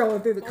I was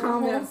scrolling through the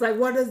comments like,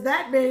 what does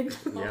that mean?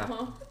 Yeah,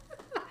 Uh-huh.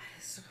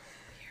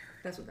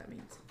 That's what that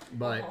means.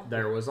 but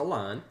there was a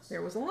line,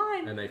 There was a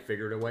line. and they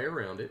figured a way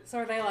around it. So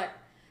are they like,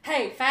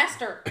 hey,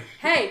 faster?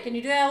 Hey, can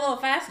you do that a little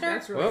faster?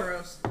 That's real Well-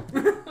 gross.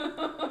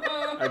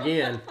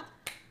 Again,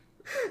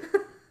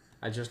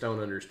 I just don't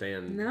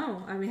understand.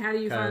 No, I mean, how do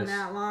you find 'Cause-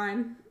 that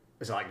line?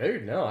 It's like,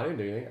 dude, no, I didn't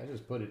do anything. I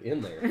just put it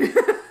in there.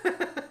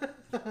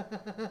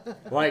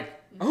 Like,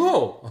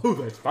 oh,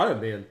 that's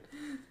fine then.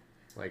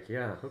 Like,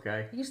 yeah,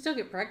 okay. You can still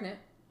get pregnant.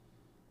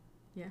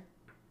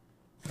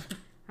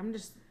 I'm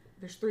just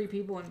there's 3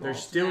 people involved.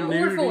 There's still now.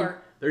 nudity.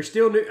 4. There's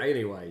still new.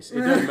 Anyways,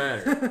 it doesn't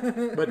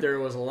matter. But there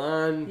was a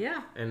line,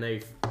 Yeah. and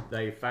they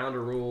found a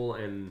rule,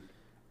 and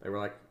they were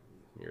like,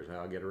 "Here's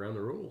how I get around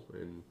the rule,"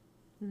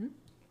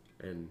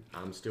 and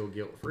I'm still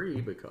guilt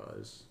free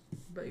because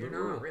But you're The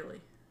rule. not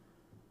really.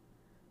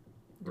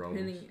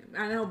 Romans.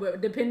 I know, but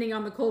depending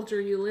on the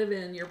culture you live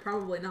in, you're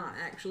probably not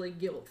actually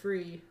guilt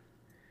free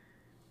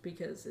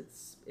because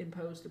it's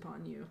imposed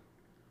upon you.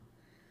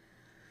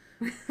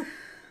 I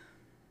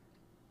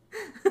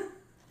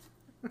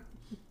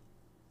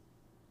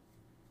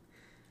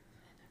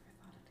never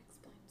thought it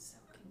explained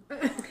soaking.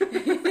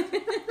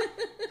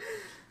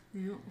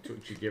 Yeah. That's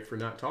what you get for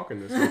not talking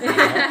this week.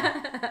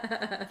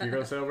 If you're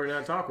gonna sit over and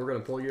not talk, we're gonna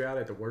pull you out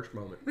at the worst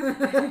moment.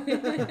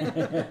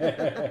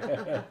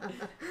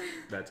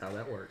 That's how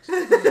that works.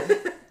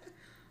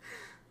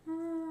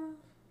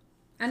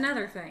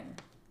 Another thing.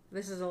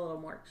 This is a little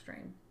more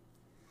extreme.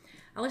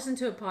 I listened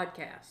to a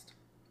podcast.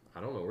 I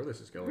don't know where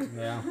this is going.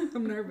 Yeah.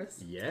 I'm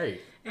nervous. Yay!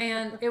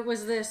 And it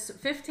was this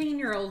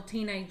 15-year-old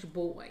teenage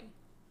boy.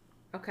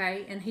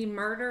 Okay? And he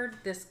murdered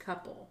this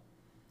couple.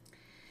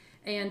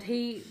 And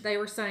they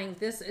were saying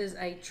this is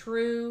a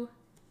true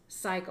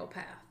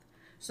psychopath.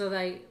 So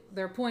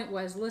their point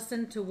was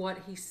listen to what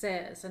he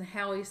says and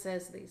how he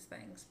says these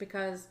things,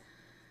 because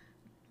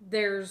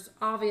there's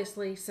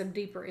obviously some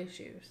deeper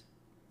issues.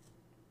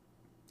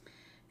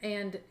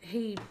 And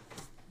he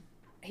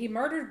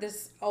murdered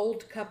this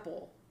old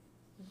couple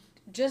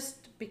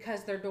just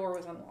because their door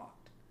was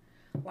unlocked.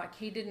 Like,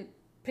 he didn't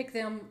pick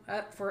them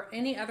up for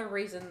any other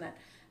reason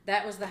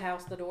that was the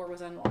house, the door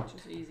was unlocked.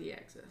 Just easy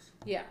access.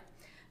 Yeah.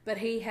 But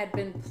he had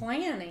been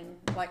planning,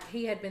 like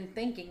he had been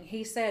thinking.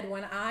 He said,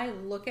 when I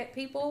look at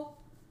people,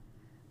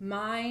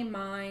 my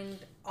mind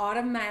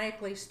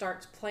automatically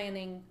starts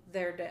planning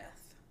their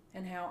death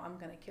and how I'm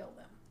going to kill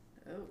them.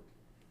 Oh.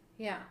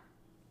 Yeah.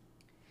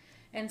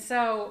 And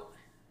so,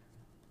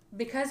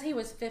 because he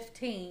was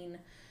 15,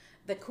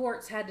 the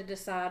courts had to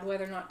decide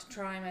whether or not to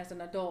try him as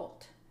an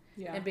adult.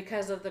 Yeah. And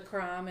because of the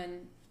crime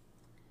and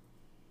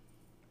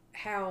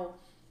how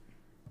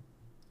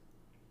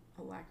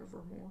A lack of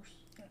remorse.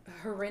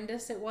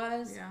 horrendous it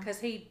was, Yeah. because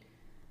he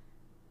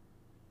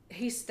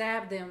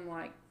stabbed them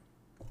like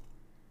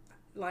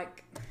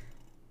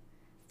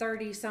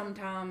 30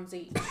 sometimes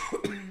each,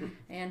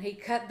 and he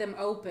cut them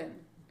open,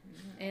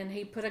 and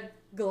he put a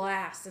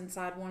glass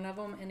inside one of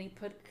them, and he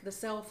put the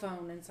cell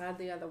phone inside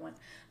the other one.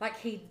 Like,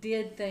 he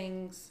did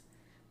things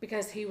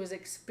because he was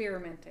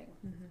experimenting.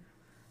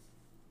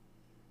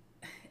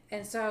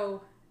 And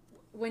so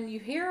when you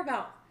hear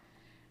about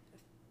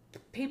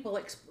people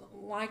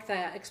like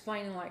that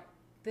explaining, like,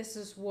 this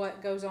is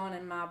what goes on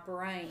in my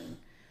brain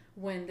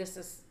when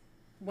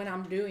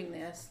I'm doing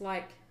this,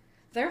 like,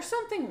 there's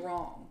something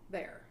wrong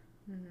there.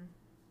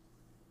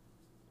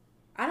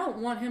 I don't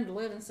want him to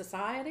live in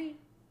society,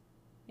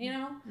 you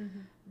know,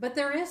 but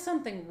there is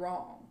something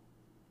wrong.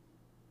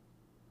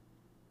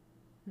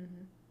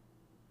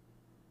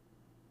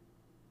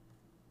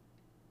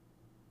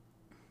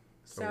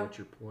 So what's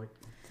your point?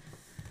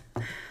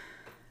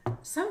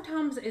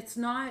 Sometimes it's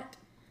not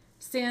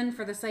sin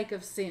for the sake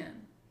of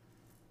sin.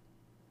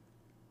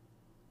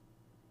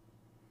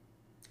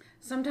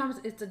 Sometimes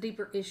it's a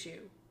deeper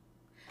issue.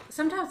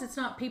 Sometimes it's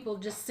not people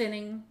just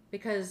sinning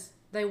because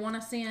they want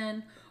to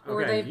sin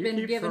or Okay, they've you been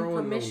keep given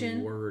throwing permission.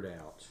 the word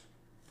out.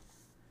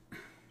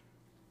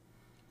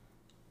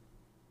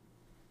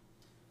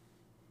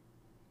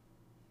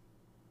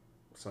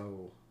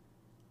 So,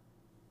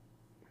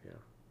 yeah.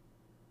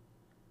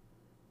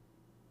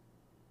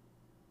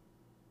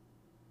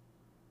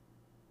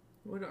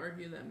 Would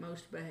argue that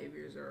most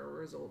behaviors are a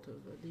result of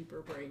a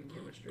deeper brain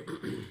chemistry.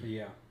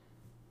 Yeah.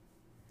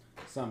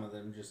 Some of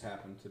them just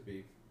happen to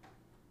be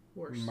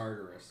Worse.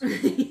 murderous.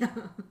 Yeah.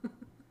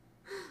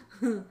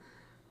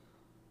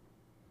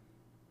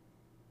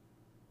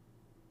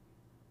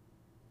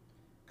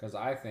 Because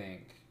I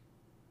think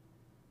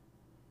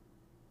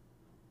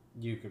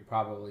you could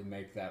probably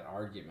make that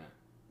argument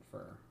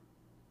for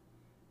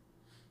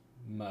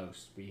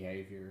most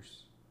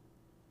behaviors.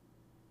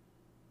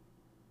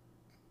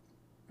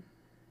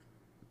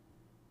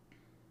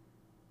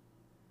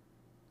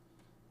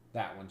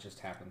 That one just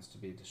happens to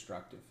be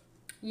destructive.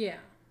 Yeah.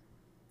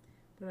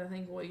 But I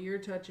think what you're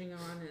touching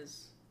on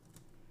is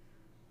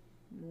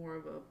more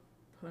of a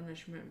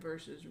punishment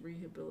versus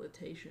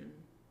rehabilitation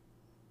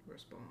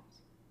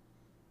response.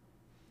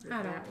 With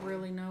I that don't one.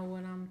 really know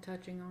what I'm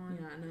touching on.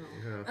 Yeah, I know.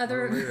 Yeah,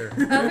 Other- I don't either.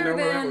 I other didn't know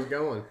where that than- was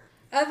going.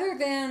 Other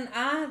than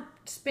I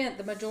spent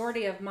the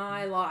majority of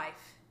my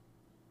life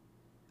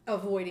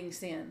avoiding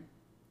sin.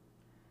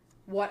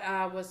 What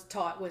I was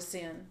taught was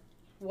sin.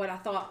 What I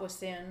thought was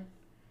sin.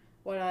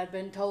 What I'd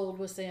been told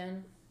was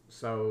sin.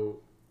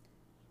 So,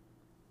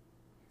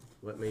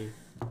 let me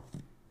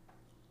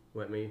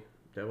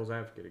devil's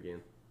advocate again.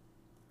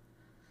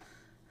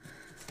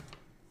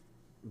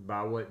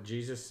 By what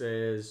Jesus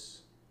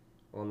says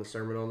on the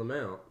Sermon on the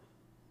Mount,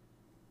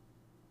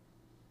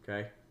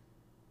 okay?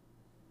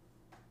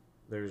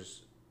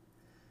 There's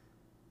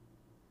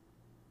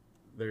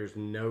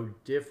no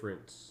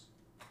difference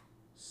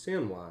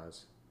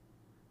sin-wise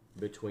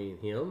between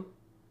him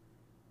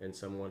and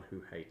someone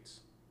who hates.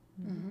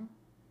 Mm-hmm.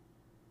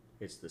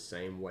 It's the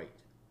same weight.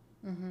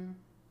 Mm-hmm.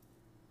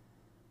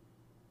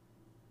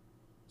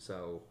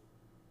 So,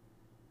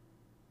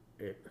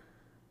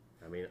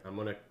 I'm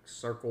going to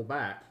circle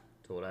back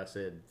to what I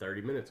said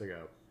 30 minutes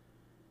ago.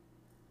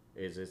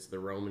 It's the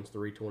Romans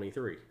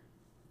 3:23.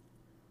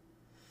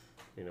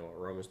 You know what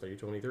Romans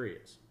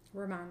 3:23 is?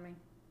 Remind me.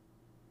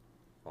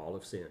 All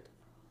have sinned.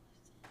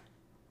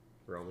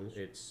 Romans,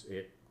 it's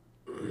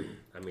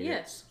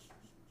Yes.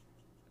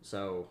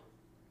 so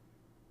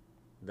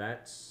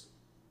that's,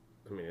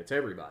 it's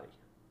everybody.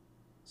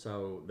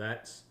 So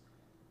that's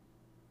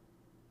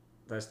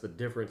the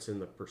difference in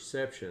the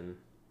perception,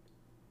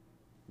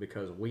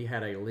 because we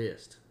had a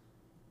list.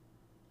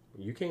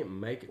 You can't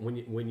make it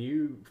when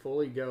you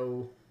fully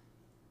go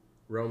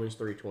Romans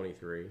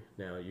 3:23.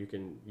 Now you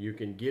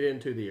can get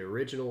into the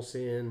original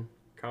sin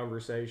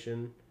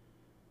conversation.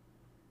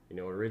 You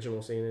know what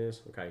original sin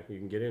is? Okay, you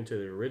can get into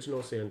the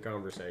original sin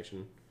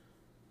conversation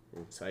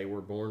and say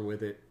we're born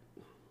with it,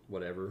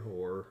 whatever,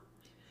 or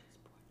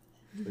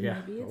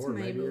yeah, Maybe it's or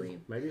Maybelline.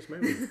 maybe it's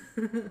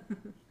Maybelline,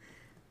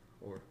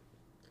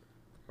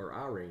 or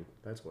Irene.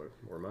 That's where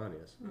mine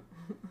is.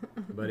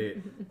 But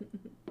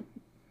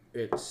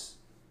it's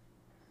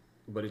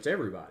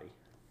everybody,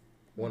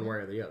 one way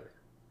or the other,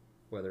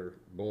 whether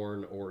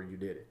born or you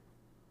did it.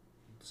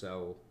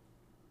 So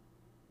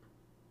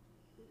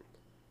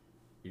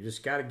you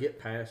just got to get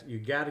past. You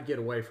got to get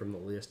away from the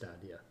list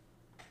idea,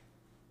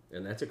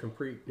 and that's a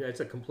complete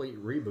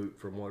reboot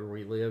from where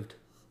we lived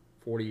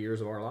 40 years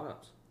of our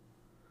lives.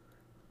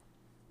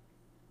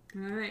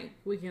 And I think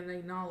we can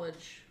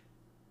acknowledge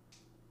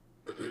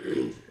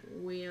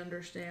we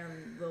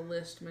understand the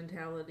list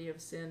mentality of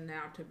sin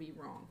now to be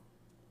wrong.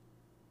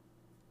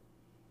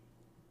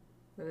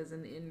 That is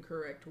an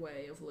incorrect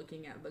way of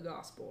looking at the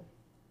gospel,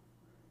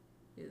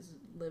 is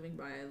living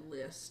by a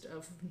list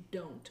of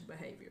don't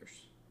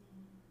behaviors.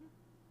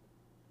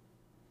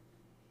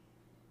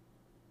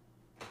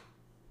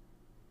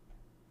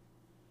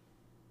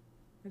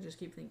 I just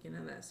keep thinking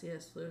of that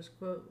C.S. Lewis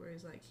quote where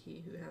he's like,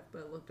 "He who hath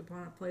but looked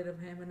upon a plate of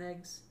ham and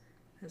eggs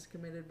has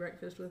committed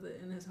breakfast with it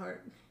in his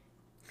heart."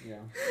 Yeah.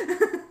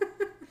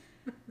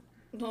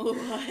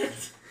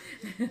 What?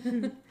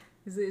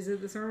 Is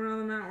it the Sermon on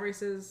the Mount where he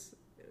says,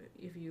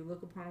 if you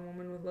look upon a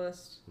woman with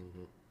lust,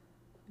 Mm-hmm.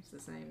 it's the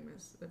same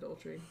as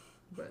adultery?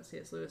 But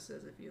C.S. Lewis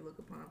says if you look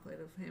upon a plate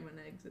of ham and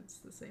eggs, it's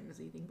the same as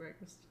eating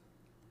breakfast.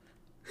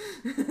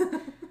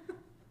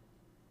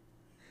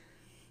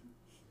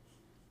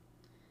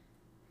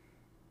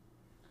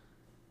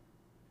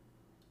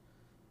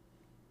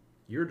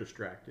 You're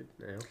distracted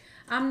now.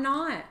 I'm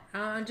not.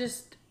 I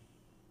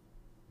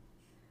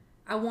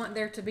want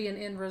there to be an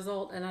end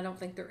result, and I don't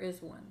think there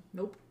is one.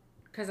 Nope.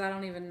 Because I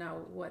don't even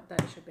know what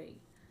that should be.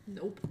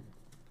 Nope.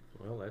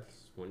 Well, that's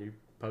when you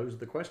posed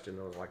the question.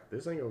 I was like,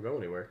 this ain't gonna go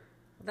anywhere.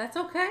 That's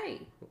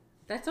okay.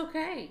 That's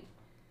okay.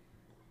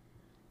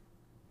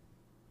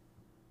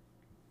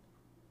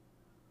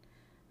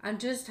 I'm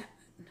just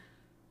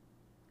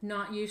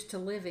not used to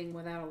living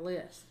without a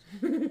list.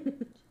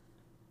 I'm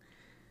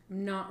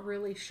not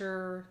really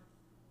sure.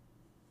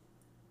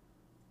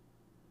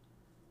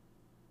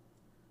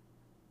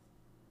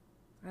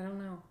 I don't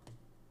know.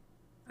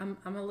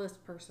 I'm a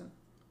list person.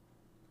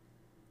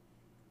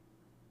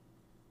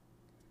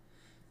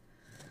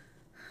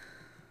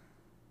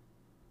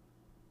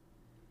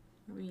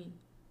 I mean,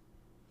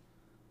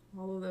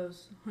 all of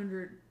those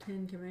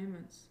 110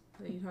 commandments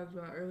that you talked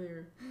about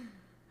earlier,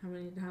 how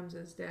many times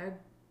has Dad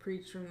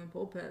preached from the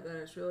pulpit that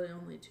it's really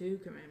only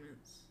 2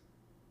 commandments?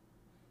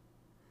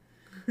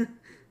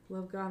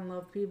 Love God and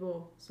love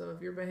people. So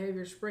if your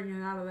behavior's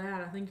springing out of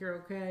that, I think you're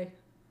okay.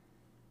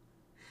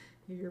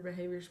 If your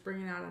behavior's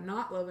springing out of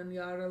not loving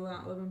God or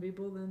not loving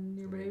people, then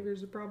your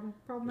behavior's a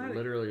problematic. It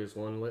literally is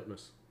one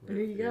litmus. There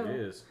you go. It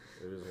is.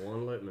 It is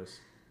one litmus.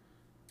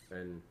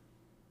 And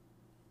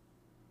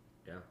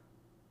yeah.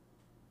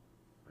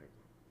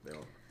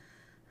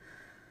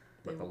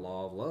 But the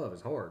law of love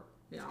is hard.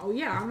 Yeah, oh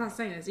yeah, I'm not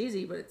saying it's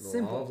easy, but it's The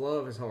simple. law of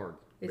love is hard.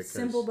 It's because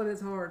simple, but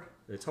it's hard.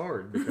 It's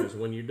hard because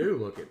when you do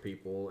look at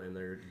people and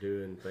they're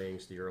doing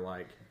things that you're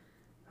like,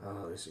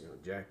 oh, this is gonna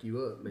jack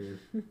you up, man.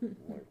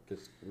 Like,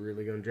 this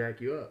really gonna jack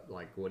you up.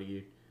 Like, what do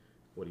you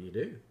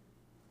do?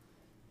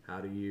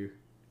 How do you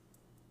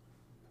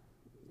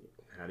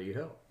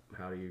help?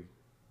 How do you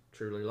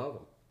truly love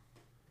them?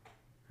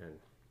 And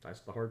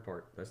that's the hard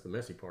part. That's the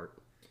messy part.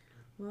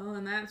 Well,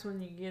 and that's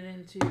when you get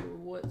into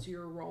what's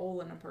your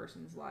role in a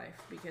person's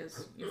life.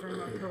 Because from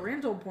a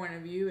parental point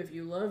of view, if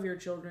you love your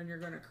children, you're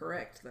going to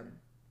correct them.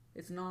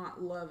 It's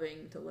not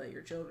loving to let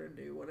your children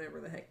do whatever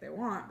the heck they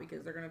want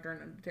because they're going to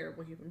turn into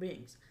terrible human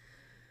beings.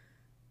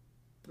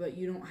 But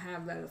you don't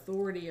have that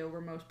authority over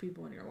most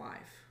people in your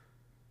life.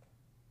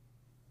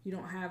 You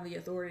don't have the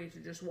authority to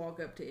just walk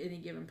up to any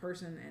given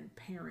person and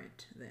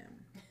parent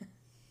them.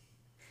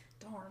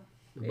 Darn.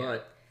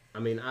 But I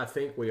mean, I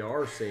think we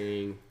are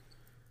seeing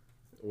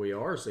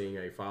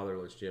a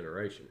fatherless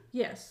generation.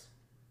 Yes.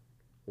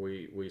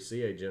 We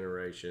see a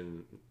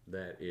generation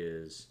that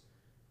is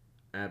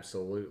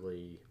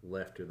absolutely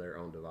left to their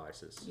own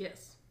devices.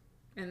 Yes.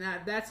 And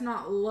that's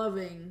not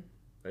loving.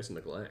 That's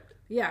neglect.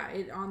 Yeah,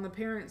 on the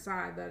parent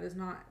side, that is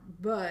not.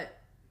 But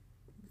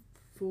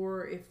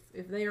for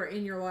if they are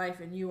in your life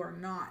and you are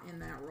not in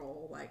that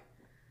role, like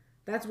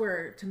that's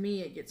where to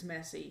me it gets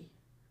messy.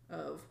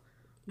 Of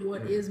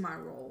what is my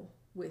role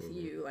with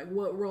you? Like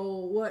what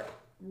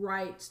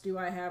rights do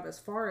I have as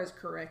far as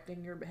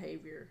correcting your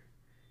behavior?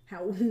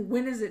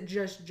 When is it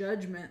just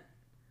judgment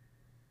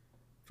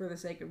for the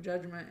sake of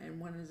judgment, and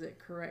when is it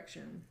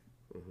correction?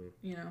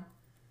 You know,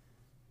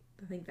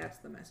 I think that's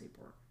the messy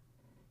part.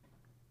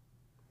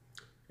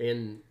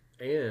 And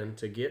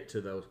to get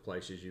to those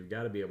places, you've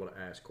got to be able to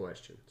ask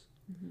questions.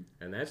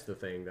 And that's the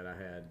thing that I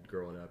had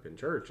growing up in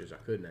church is I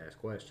couldn't ask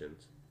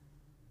questions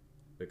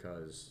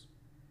because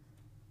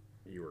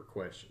you were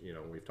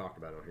we've talked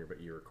about it on here, but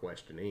you were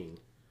questioning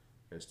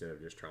instead of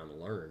just trying to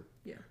learn.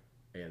 Yeah.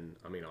 And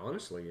I mean,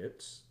 honestly,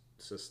 it's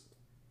just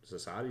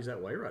society's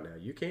that way right now.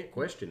 You can't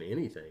question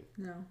anything.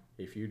 No.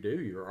 If you do,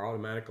 you're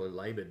automatically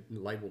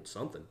labeled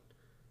something.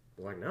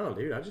 Like, no,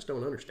 dude, I just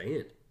don't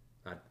understand.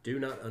 I do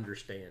not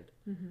understand.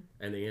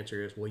 And the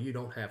answer is, well, you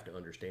don't have to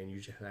understand.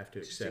 You just have to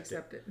accept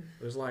it.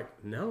 It was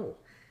like, no,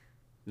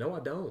 I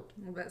don't.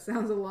 Well, that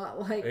sounds a lot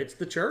like It's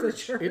the church. The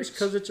church. It's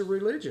because it's a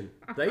religion.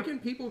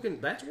 People can.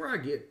 That's where I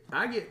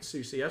get.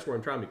 See, that's where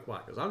I'm trying to be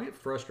quiet because I'll get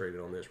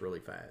frustrated on this really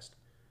fast.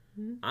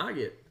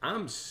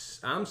 I'm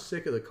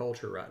sick of the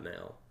culture right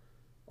now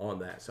on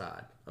that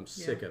side. I'm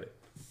sick of it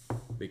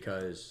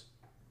because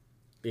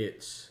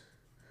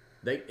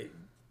the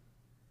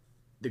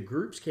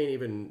groups can't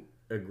even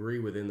agree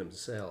within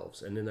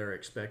themselves, and then they're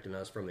expecting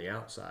us from the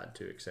outside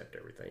to accept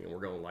everything, and we're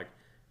going like,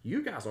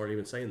 you guys aren't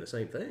even saying the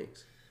same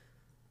things.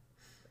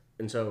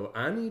 And so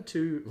I need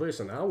to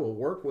listen. I will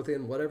work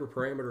within whatever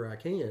parameter I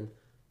can,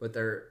 but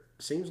there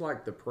seems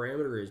like the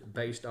parameter is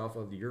based off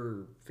of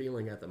your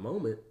feeling at the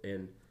moment,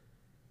 and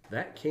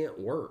that can't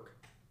work.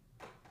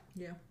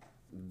 Yeah.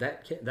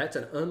 That's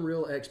an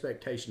unreal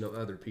expectation of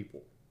other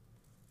people.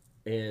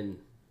 And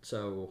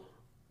so,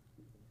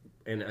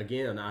 and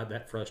again,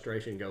 that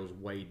frustration goes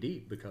way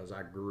deep because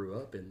I grew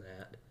up in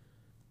that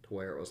to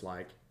where it was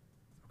like,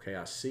 okay,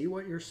 I see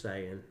what you're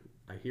saying.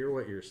 I hear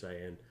what you're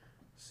saying.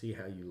 See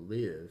how you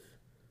live.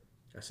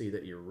 I see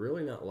that you're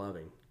really not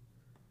loving.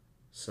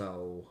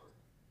 So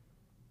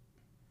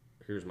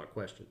here's my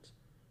questions.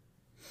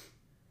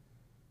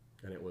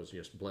 And it was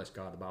just, bless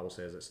God, the Bible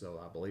says it,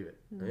 so I believe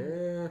it.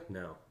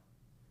 No.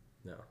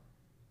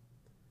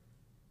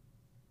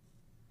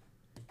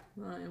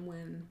 Well, and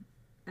when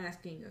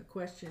asking a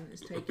question is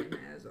taken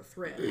as a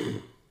threat.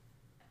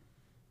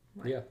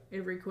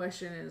 Every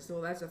question is,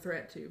 well, that's a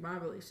threat to my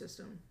belief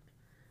system.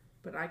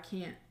 But I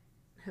can't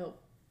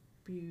help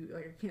you,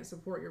 like, I can't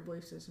support your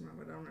belief system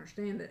if I don't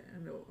understand it.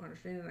 And don't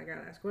understand it, I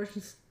gotta ask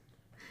questions.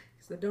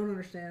 Because I don't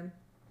understand,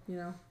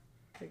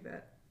 like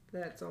that.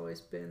 That's always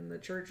been the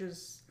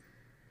church's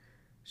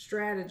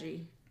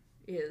strategy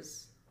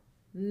is,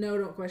 no,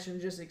 don't question,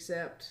 just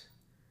accept.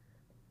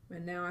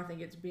 And now I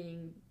think it's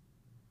being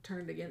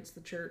turned against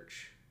the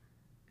church,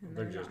 and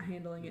they're They're not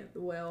handling it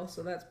well.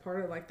 So that's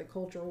part of like the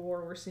cultural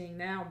war we're seeing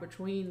now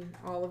between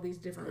all of these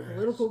different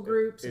political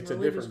groups and It's a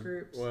religious different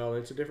groups. Well,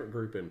 it's a different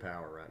group in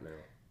power right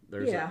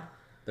now.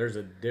 There's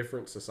a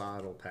different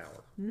societal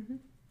power,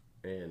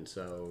 and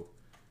so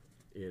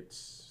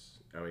it's.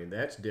 I mean,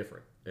 that's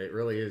different. It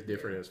really is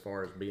different as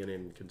far as being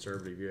in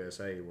conservative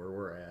USA where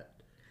we're at.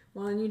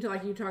 Well, and you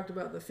talked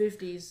about the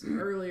 50s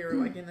earlier.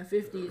 Like in the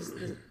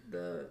 50s,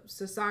 the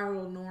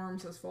societal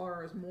norms as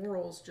far as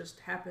morals just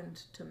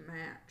happened to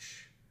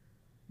match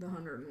the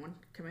 101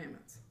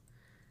 commandments.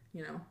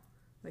 You know,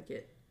 like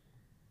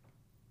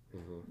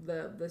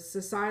the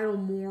societal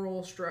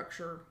moral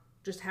structure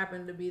just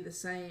happened to be the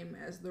same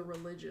as the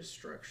religious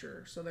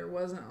structure. So there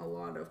wasn't a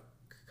lot of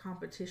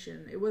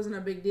competition. It wasn't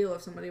a big deal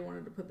if somebody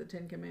wanted to put the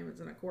 10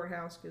 commandments in a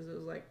courthouse, because it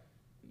was like,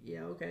 yeah,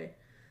 okay,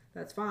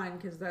 that's fine,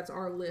 because that's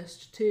our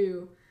list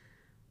too.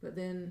 But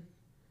then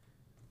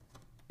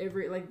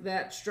every, like,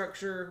 that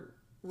structure,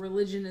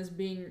 religion is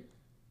being,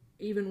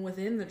 even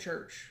within the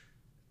church,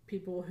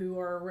 people who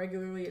are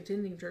regularly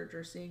attending church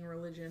are seeing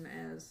religion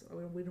as,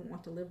 oh, we don't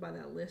want to live by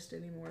that list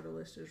anymore, the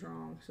list is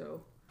wrong.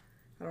 So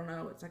I don't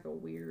know, it's like a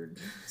weird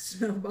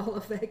snowball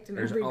effect in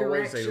every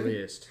direction. There's always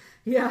a list.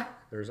 Yeah.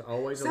 There's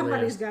always a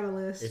Somebody's list. got a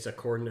list. It's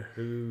according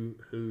to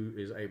who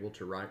is able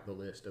to write the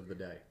list of the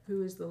day.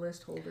 Who is the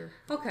list holder?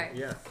 Okay.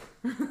 Yeah.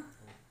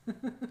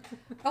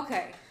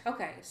 Okay.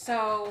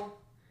 So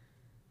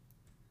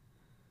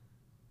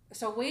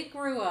we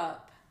grew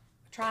up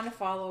trying to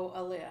follow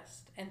a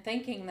list and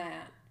thinking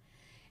that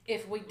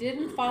if we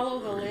didn't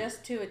follow the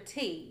list to a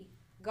T,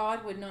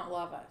 God would not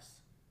love us.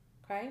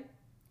 Okay?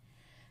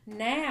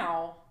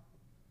 Now,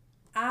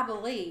 I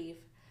believe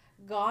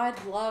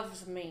God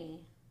loves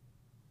me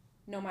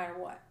no matter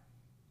what,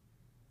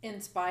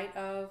 in spite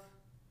of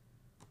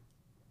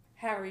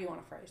however you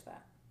want to phrase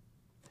that.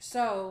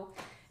 So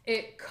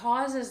it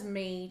causes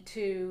me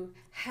to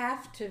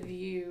have to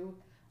view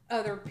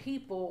other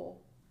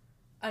people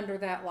under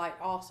that light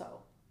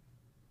also.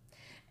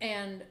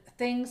 And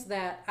things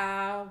that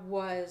I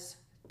was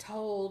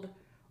told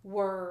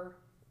were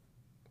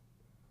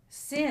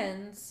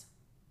sins,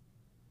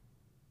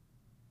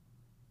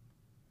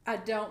 I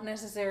don't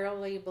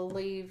necessarily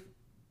believe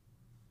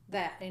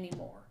that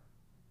anymore.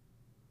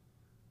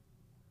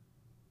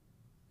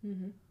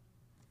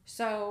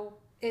 So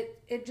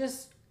it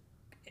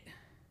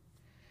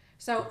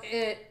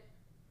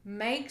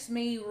makes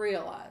me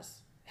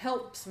realize,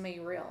 helps me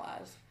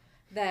realize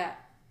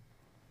that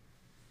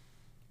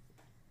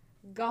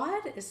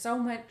God is so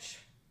much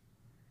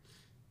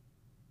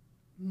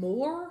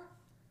more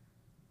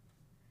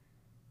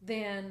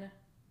than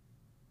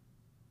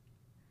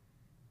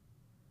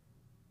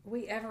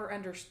we ever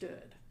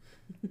understood.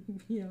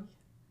 Yeah.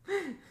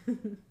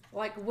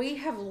 Like, we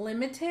have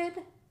limited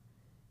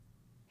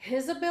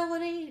his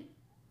ability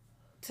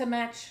to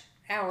match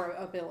our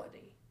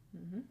ability.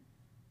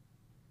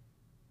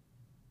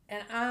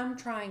 And I'm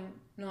trying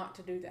not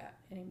to do that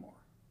anymore.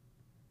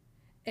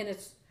 And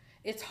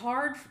it's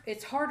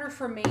harder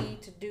for me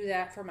to do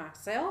that for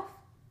myself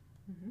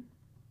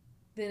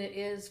than it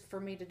is for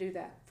me to do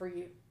that for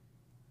you.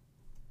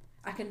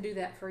 I can do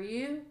that for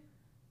you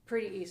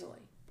pretty easily.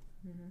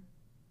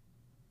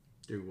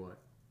 Do what?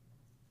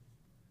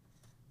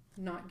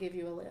 Not give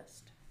you a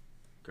list.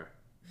 Okay.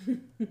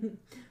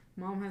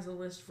 Mom has a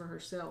list for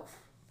herself.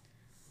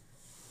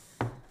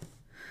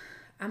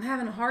 I'm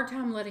having a hard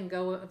time letting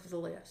go of the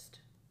list.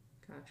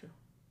 Gotcha.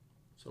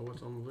 So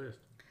what's on the list?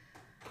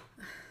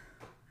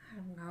 I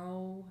don't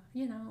know.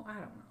 I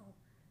don't know.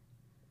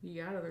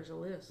 You got it. There's a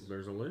list.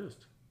 There's a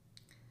list.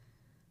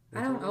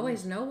 I don't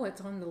always know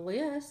what's on the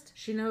list.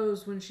 She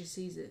knows when she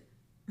sees it.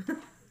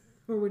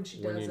 Or when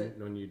she does it.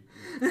 When you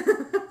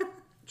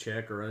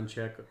check or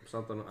uncheck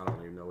something, I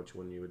don't even know which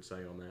one you would say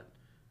on that.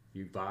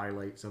 You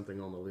violate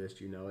something on the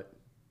list, you know it.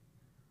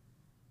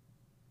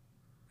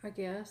 I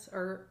guess.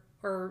 Or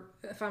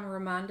if I'm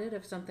reminded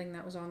of something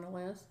that was on the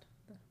list.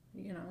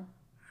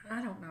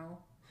 I don't know.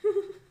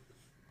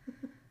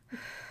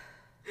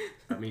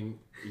 I mean,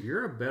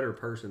 you're a better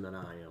person than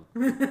I am.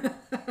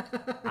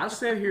 I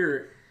sat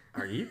here.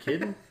 Are you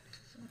kidding?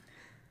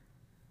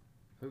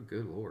 Oh,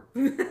 good Lord.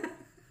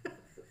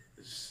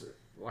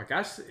 Like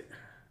I said,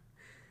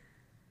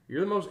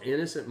 you're the most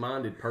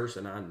innocent-minded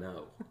person I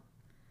know.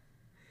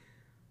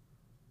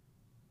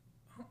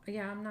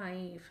 Yeah, I'm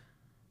naive.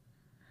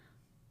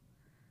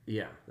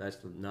 Yeah, that's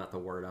not the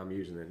word I'm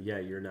using. Yeah,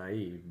 you're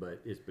naive,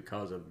 but it's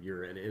because of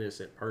you're an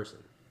innocent person.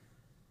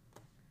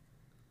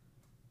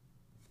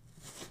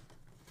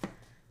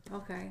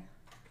 Okay.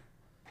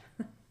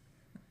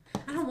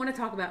 I don't want to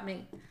talk about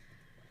me.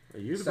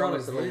 You So brought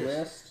is up the the list.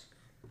 list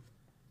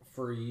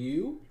for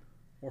you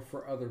or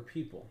for other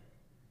people?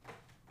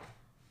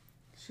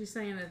 She's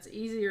saying it's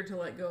easier to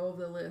let go of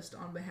the list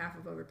on behalf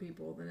of other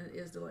people than it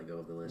is to let go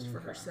of the list for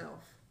Okay.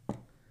 herself.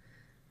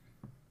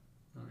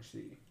 I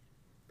see.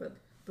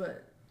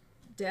 But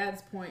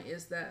Dad's point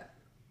is that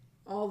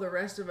all the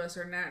rest of us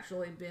are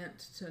naturally bent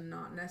to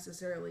not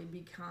necessarily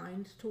be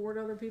kind toward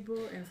other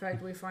people. In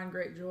fact, we find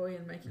great joy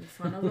in making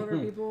fun of other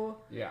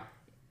people. Yeah.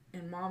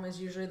 And Mom is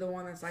usually the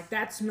one that's like,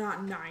 that's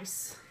not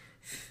nice.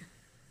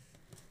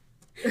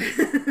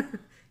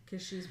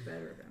 Because she's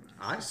better than us.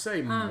 I say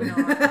I'm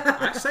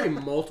not. I say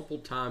multiple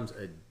times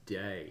a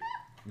day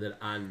that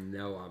I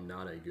know I'm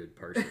not a good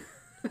person.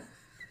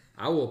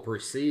 I will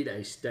precede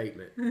a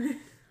statement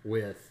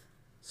with,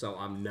 so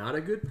I'm not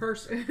a good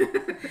person.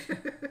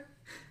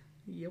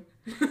 Yep.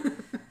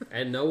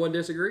 And no one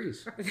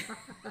disagrees.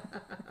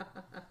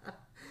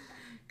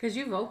 Because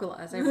you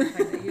vocalize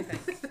everything that you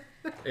think.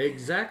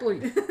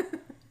 Exactly.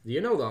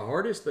 You know, the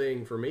hardest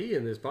thing for me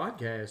in this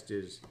podcast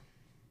is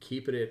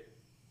keeping it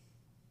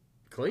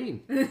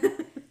clean.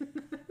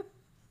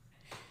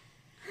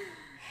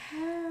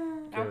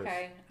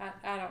 Okay,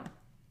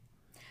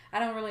 I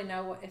don't really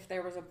know if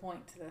there was a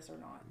point to this or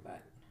not,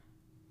 but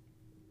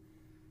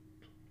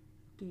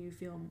Do you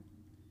feel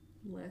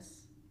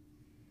less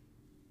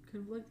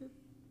conflicted?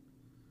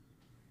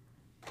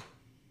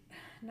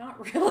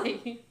 not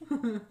really.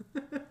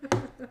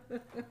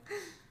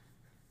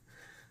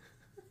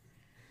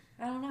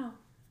 I don't know.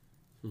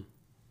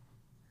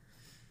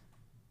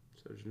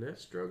 So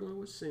Jeanette's struggling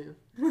with sin.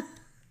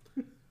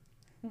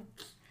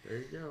 There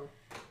you go.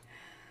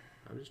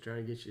 I'm just trying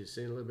to get you to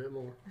sin a little bit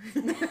more.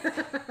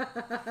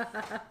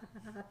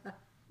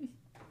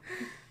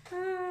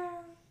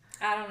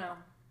 I don't know.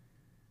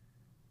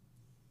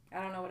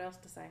 I don't know what else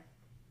to say.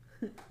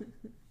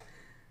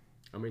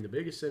 I mean, the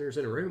biggest sinners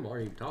in the room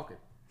aren't even talking.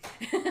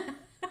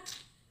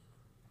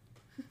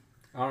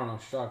 I don't know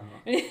what you're talking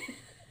about.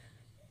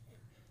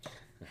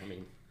 I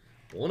mean,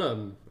 one of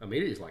them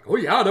immediately is like, oh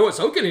yeah, I know what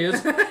soaking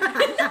is.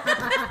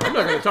 I'm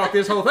not going to talk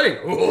this whole thing.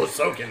 Oh,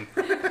 soaking.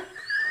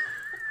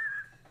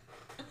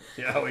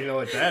 Yeah, well, you know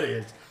what that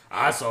is.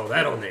 I saw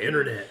that on the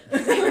internet.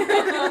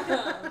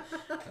 I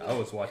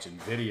was watching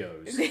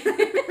videos.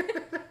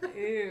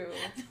 Ew.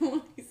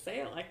 Don't you say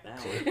it like that.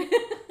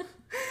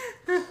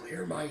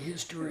 Clear my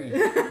history.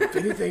 If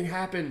anything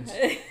happens.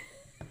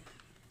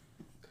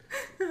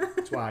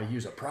 That's why I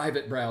use a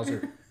private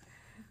browser.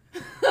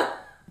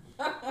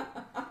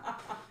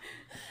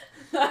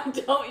 I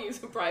don't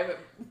use a private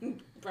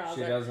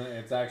browser. She doesn't.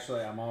 It's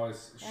actually, I'm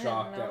always I didn't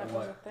shocked know at that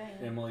was what a thing.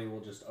 Emily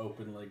will just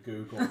openly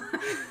Google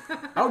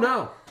Oh,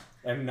 no.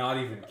 and not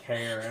even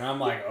care. And I'm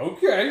like,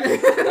 okay.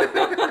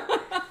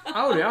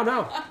 Oh, yeah,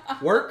 no.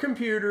 Work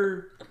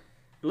computer.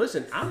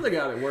 Listen, I'm the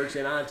guy that works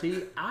in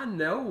IT. I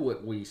know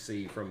what we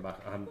see from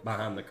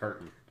behind the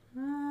curtain.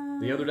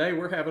 The other day,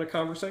 we're having a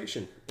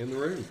conversation in the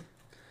room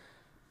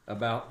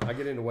about, I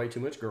get into way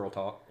too much girl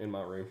talk in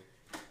my room.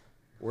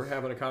 We're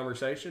having a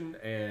conversation,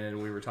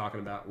 and we were talking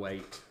about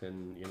weight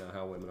and, you know,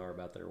 how women are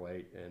about their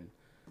weight.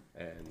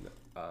 And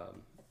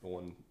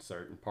one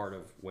certain part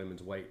of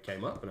women's weight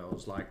came up, and I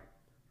was like,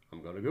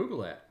 I'm going to Google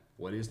that.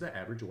 What is the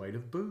average weight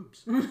of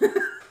boobs?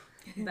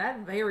 That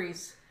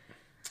varies.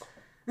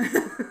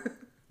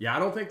 Yeah, I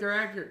don't think they're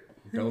accurate.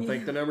 Don't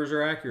think the numbers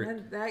are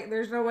accurate.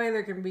 There's no way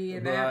there can be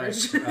an But,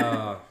 average.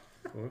 well,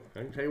 I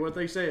can tell you what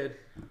they said.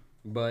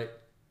 But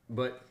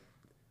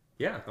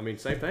yeah, I mean,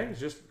 same thing. It's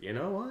just, you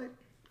know what?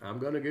 I'm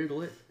going to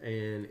Google it,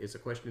 and it's a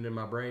question in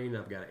my brain.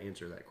 I've got to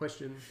answer that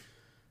question.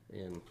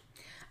 And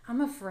I'm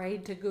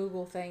afraid to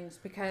Google things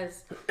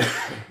because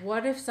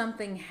what if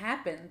something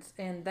happens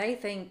and they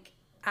think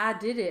I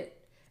did it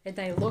and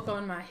they look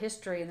on my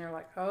history and they're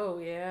like, oh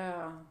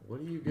yeah. what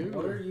are you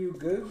What are Googling? you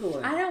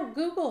Googling? I don't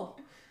Google.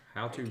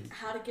 How to,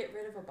 get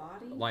rid of a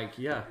body? like,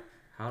 yeah,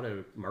 how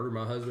to murder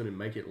my husband and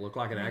make it look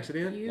like an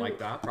accident? Like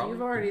that, probably.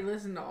 You've already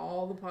listened to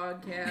all the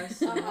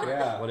podcasts.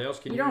 Yeah. What else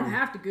can You you don't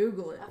have to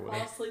Google it. I fall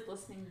asleep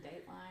listening to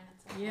Dateline.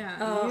 It's okay. Yeah,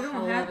 Oh, you I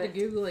don't have love to it.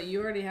 Google it.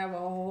 You already have a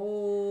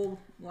whole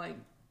like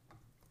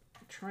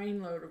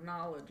trainload of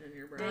knowledge in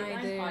your brain. I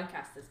Dateline do.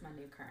 podcast is my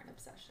new current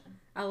obsession.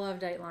 I love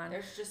Dateline.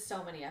 There's just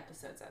so many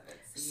episodes of it.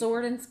 So you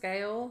Sword and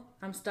Scale.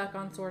 I'm stuck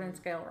on Sword and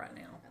Scale right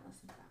now. haven't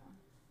listened to that one.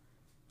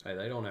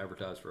 Hey, they don't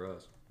advertise for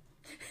us.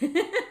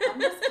 I'm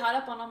just caught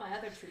up on all my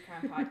other true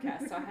crime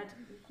podcasts, so I had to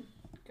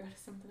go to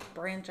something else.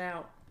 Branch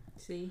out.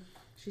 See,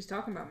 she's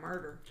talking about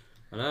murder.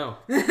 I know.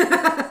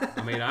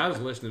 I mean, I was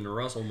listening to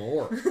Russell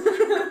Moore.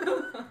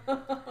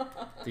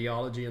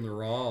 Theology in the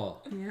Raw.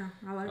 Yeah,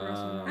 I like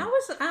Russell Moore.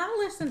 I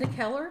listened to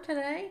Keller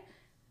today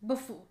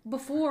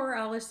before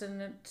I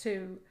listened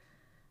to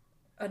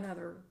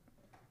another.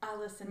 I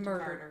listen to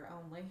Murder. murder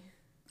only.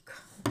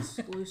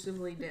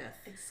 Exclusively death.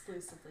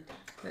 Exclusively done.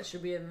 That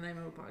should be in the name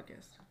of a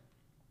podcast.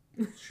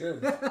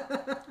 Should.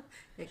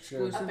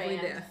 Exclusively A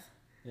band. death.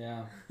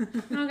 Yeah.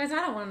 No, guys, I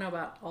don't want to know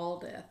about all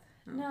death.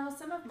 No,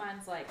 some of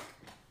mine's like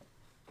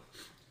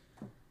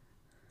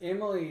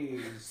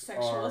Emily's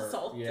Sexual are,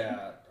 assault.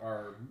 Yeah,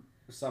 are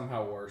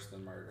somehow worse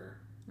than murder.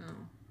 Oh,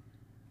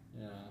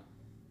 Yeah.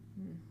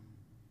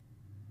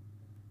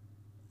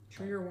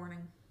 trigger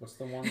warning. What's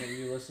the one that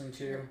you listened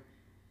to?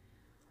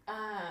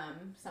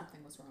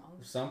 something was wrong.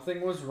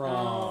 Something was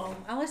wrong.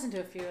 I listened to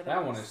a few of those.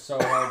 That one is so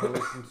hard to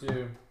listen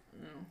to.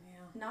 Yeah.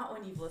 Not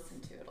when you've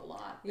listened to it a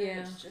lot.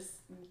 Yeah. It's just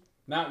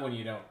Not when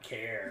you don't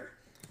care.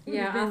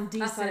 Yeah, We've I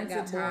been thought it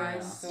got boring,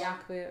 desensitized. so Yeah. I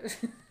quit.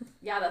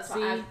 Yeah, that's See-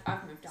 why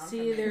I've moved on.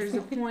 See, from there's it.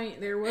 a point.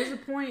 There was a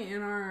point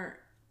in our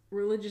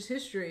religious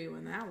history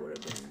when that would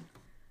have been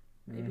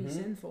maybe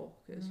sinful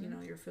because you know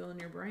you're filling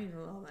your brain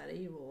with all that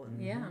evil.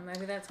 And Yeah,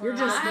 maybe that's You're why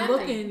just I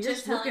looking- think. you're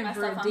just telling looking for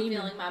myself a I'm demon.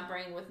 filling my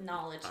brain with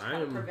knowledge to I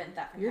help am- prevent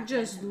that from You're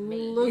happening just to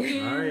me.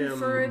 looking I am-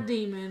 for a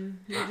demon.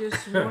 You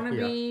just want to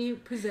Yeah. be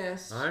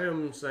possessed. I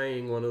am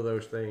saying one of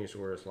those things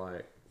where it's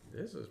like,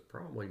 this is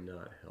probably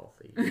not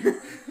healthy.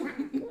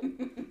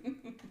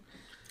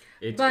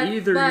 It's But-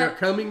 either but- you're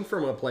coming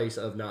from a place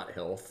of not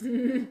health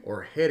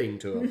or heading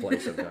to a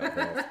place of not health.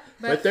 But,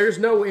 But- there's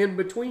no in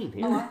between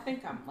Oh, I here.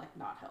 think I'm like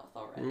not health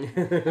already.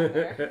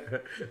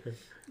 There.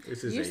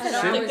 This is You a said I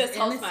don't I think was this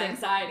helps my innocent.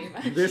 anxiety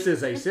much. this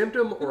is a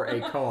symptom or a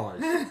cause.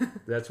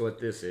 That's what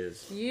this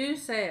is. You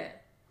said,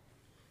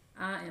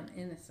 I am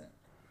innocent.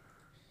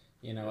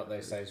 You know what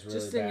they say is really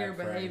just in your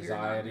bad for behavior, not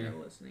in anxiety? your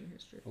listening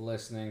history.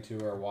 Listening to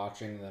or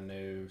watching the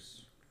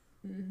news.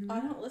 I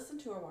don't listen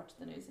to or watch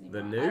the news anymore. The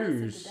I listen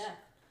news. to death.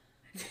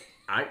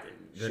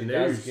 The She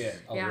news. does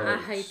get Yeah, I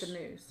alerts, hate the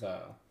news.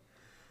 So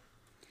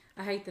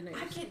I hate the news.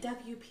 I get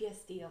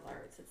WPSD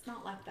alerts. It's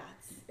not like that.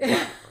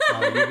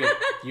 no,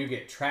 you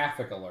get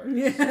traffic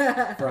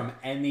alerts from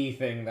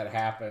anything that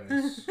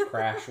happens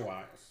crash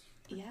wise.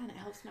 Yeah, and it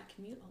helps my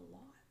commute a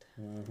lot.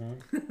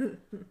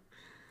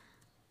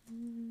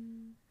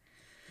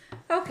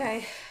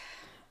 Okay.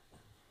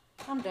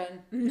 I'm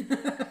done.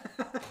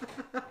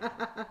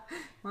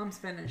 Mom's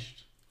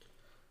finished.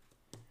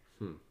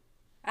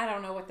 I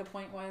don't know what the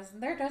point was.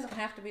 There doesn't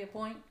have to be a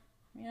point,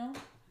 you know?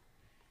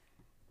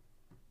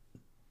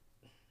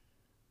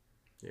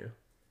 Yeah.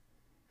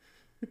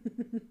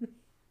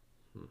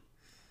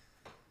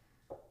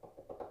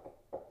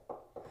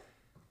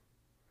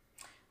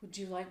 Would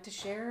you like to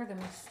share the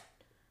most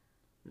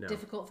No.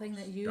 difficult thing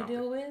that you Stop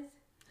deal with?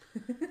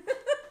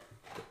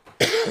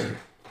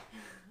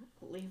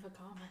 Leave a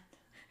comment.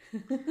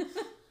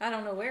 I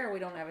don't know where. We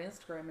don't have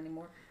Instagram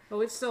anymore.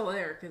 Oh, it's still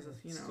there because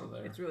you Still know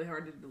there. it's really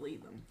hard to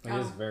delete them. It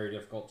is very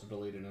difficult to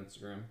delete an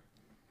Instagram.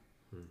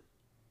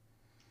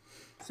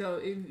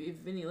 So if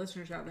any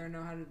listeners out there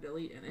know how to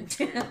delete an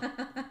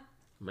Instagram,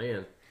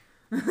 Man,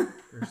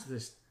 there's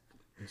this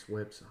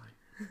website.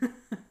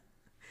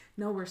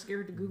 no, we're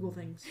scared to Google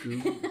things.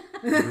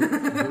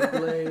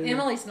 Googling.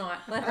 Emily's not.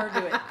 Let her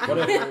do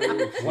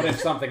it. What if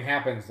something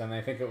happens and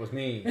they think it was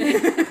me?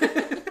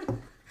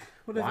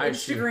 What if Why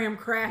is she- Instagram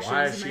crashes?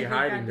 Why and is they she think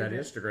I hiding did that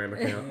it?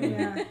 Instagram account?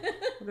 Yeah.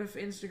 What if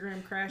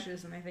Instagram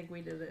crashes and they think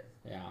we did it?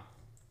 Yeah.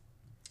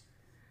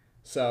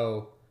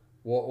 So,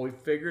 what we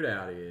figured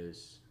out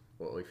is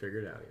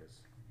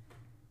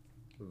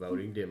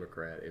voting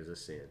Democrat is a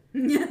sin.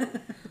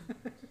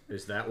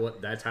 Is that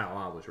what? That's how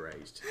I was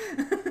raised.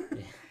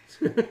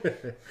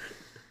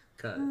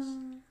 Cause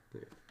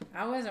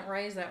I wasn't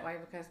raised that way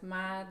because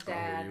my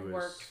dad you was-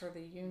 worked for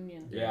the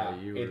union. Yeah,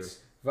 you were- it's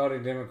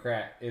voting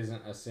Democrat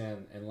isn't a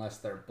sin unless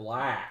they're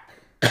black.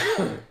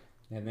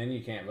 And then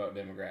you can't vote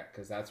Democrat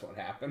because that's what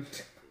happened.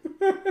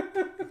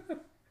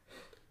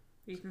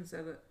 Ethan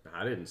said it.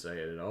 I didn't say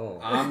it at all.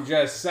 I'm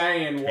just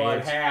saying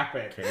what Can't-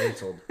 happened.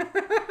 Canceled.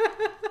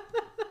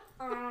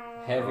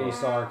 Heavy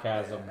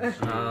sarcasm.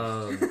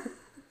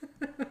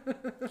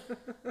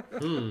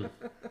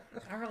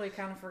 I really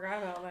kind of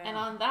forgot about that. And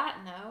on that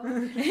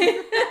note,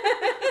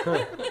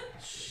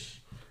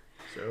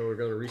 So we're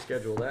gonna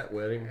reschedule that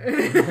wedding.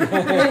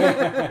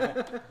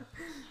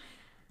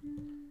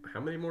 How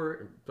many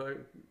more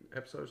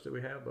episodes do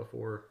we have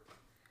before?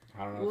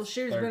 I don't know. Well,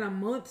 shoot, it's been a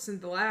month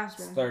since the last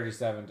one.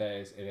 37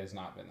 days. It has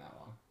not been that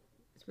long.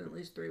 It's been at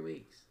least 3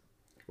 weeks.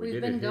 We've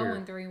did been it here.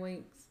 going 3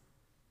 weeks.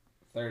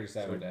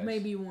 37 days.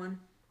 Maybe one.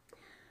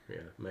 Yeah,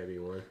 maybe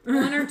one.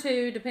 1 or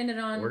 2, depending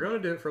on. We're gonna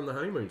do it from the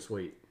honeymoon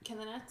suite. can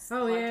the next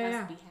Oh, podcast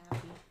yeah. be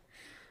happy?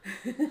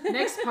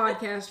 Next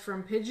podcast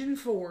from Pigeon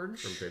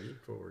Forge. From Pigeon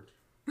Forge.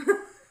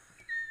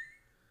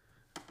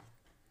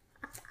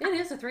 It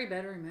is a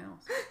 3-bedroom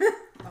house.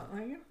 Oh,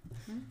 there you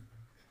go.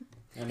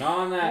 And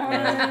on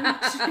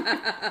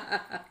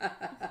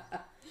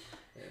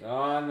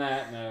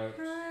that note,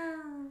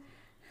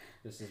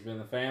 this has been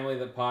the family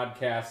that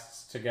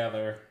podcasts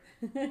together.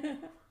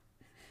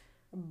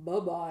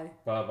 Bye-bye.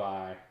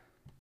 Bye-bye.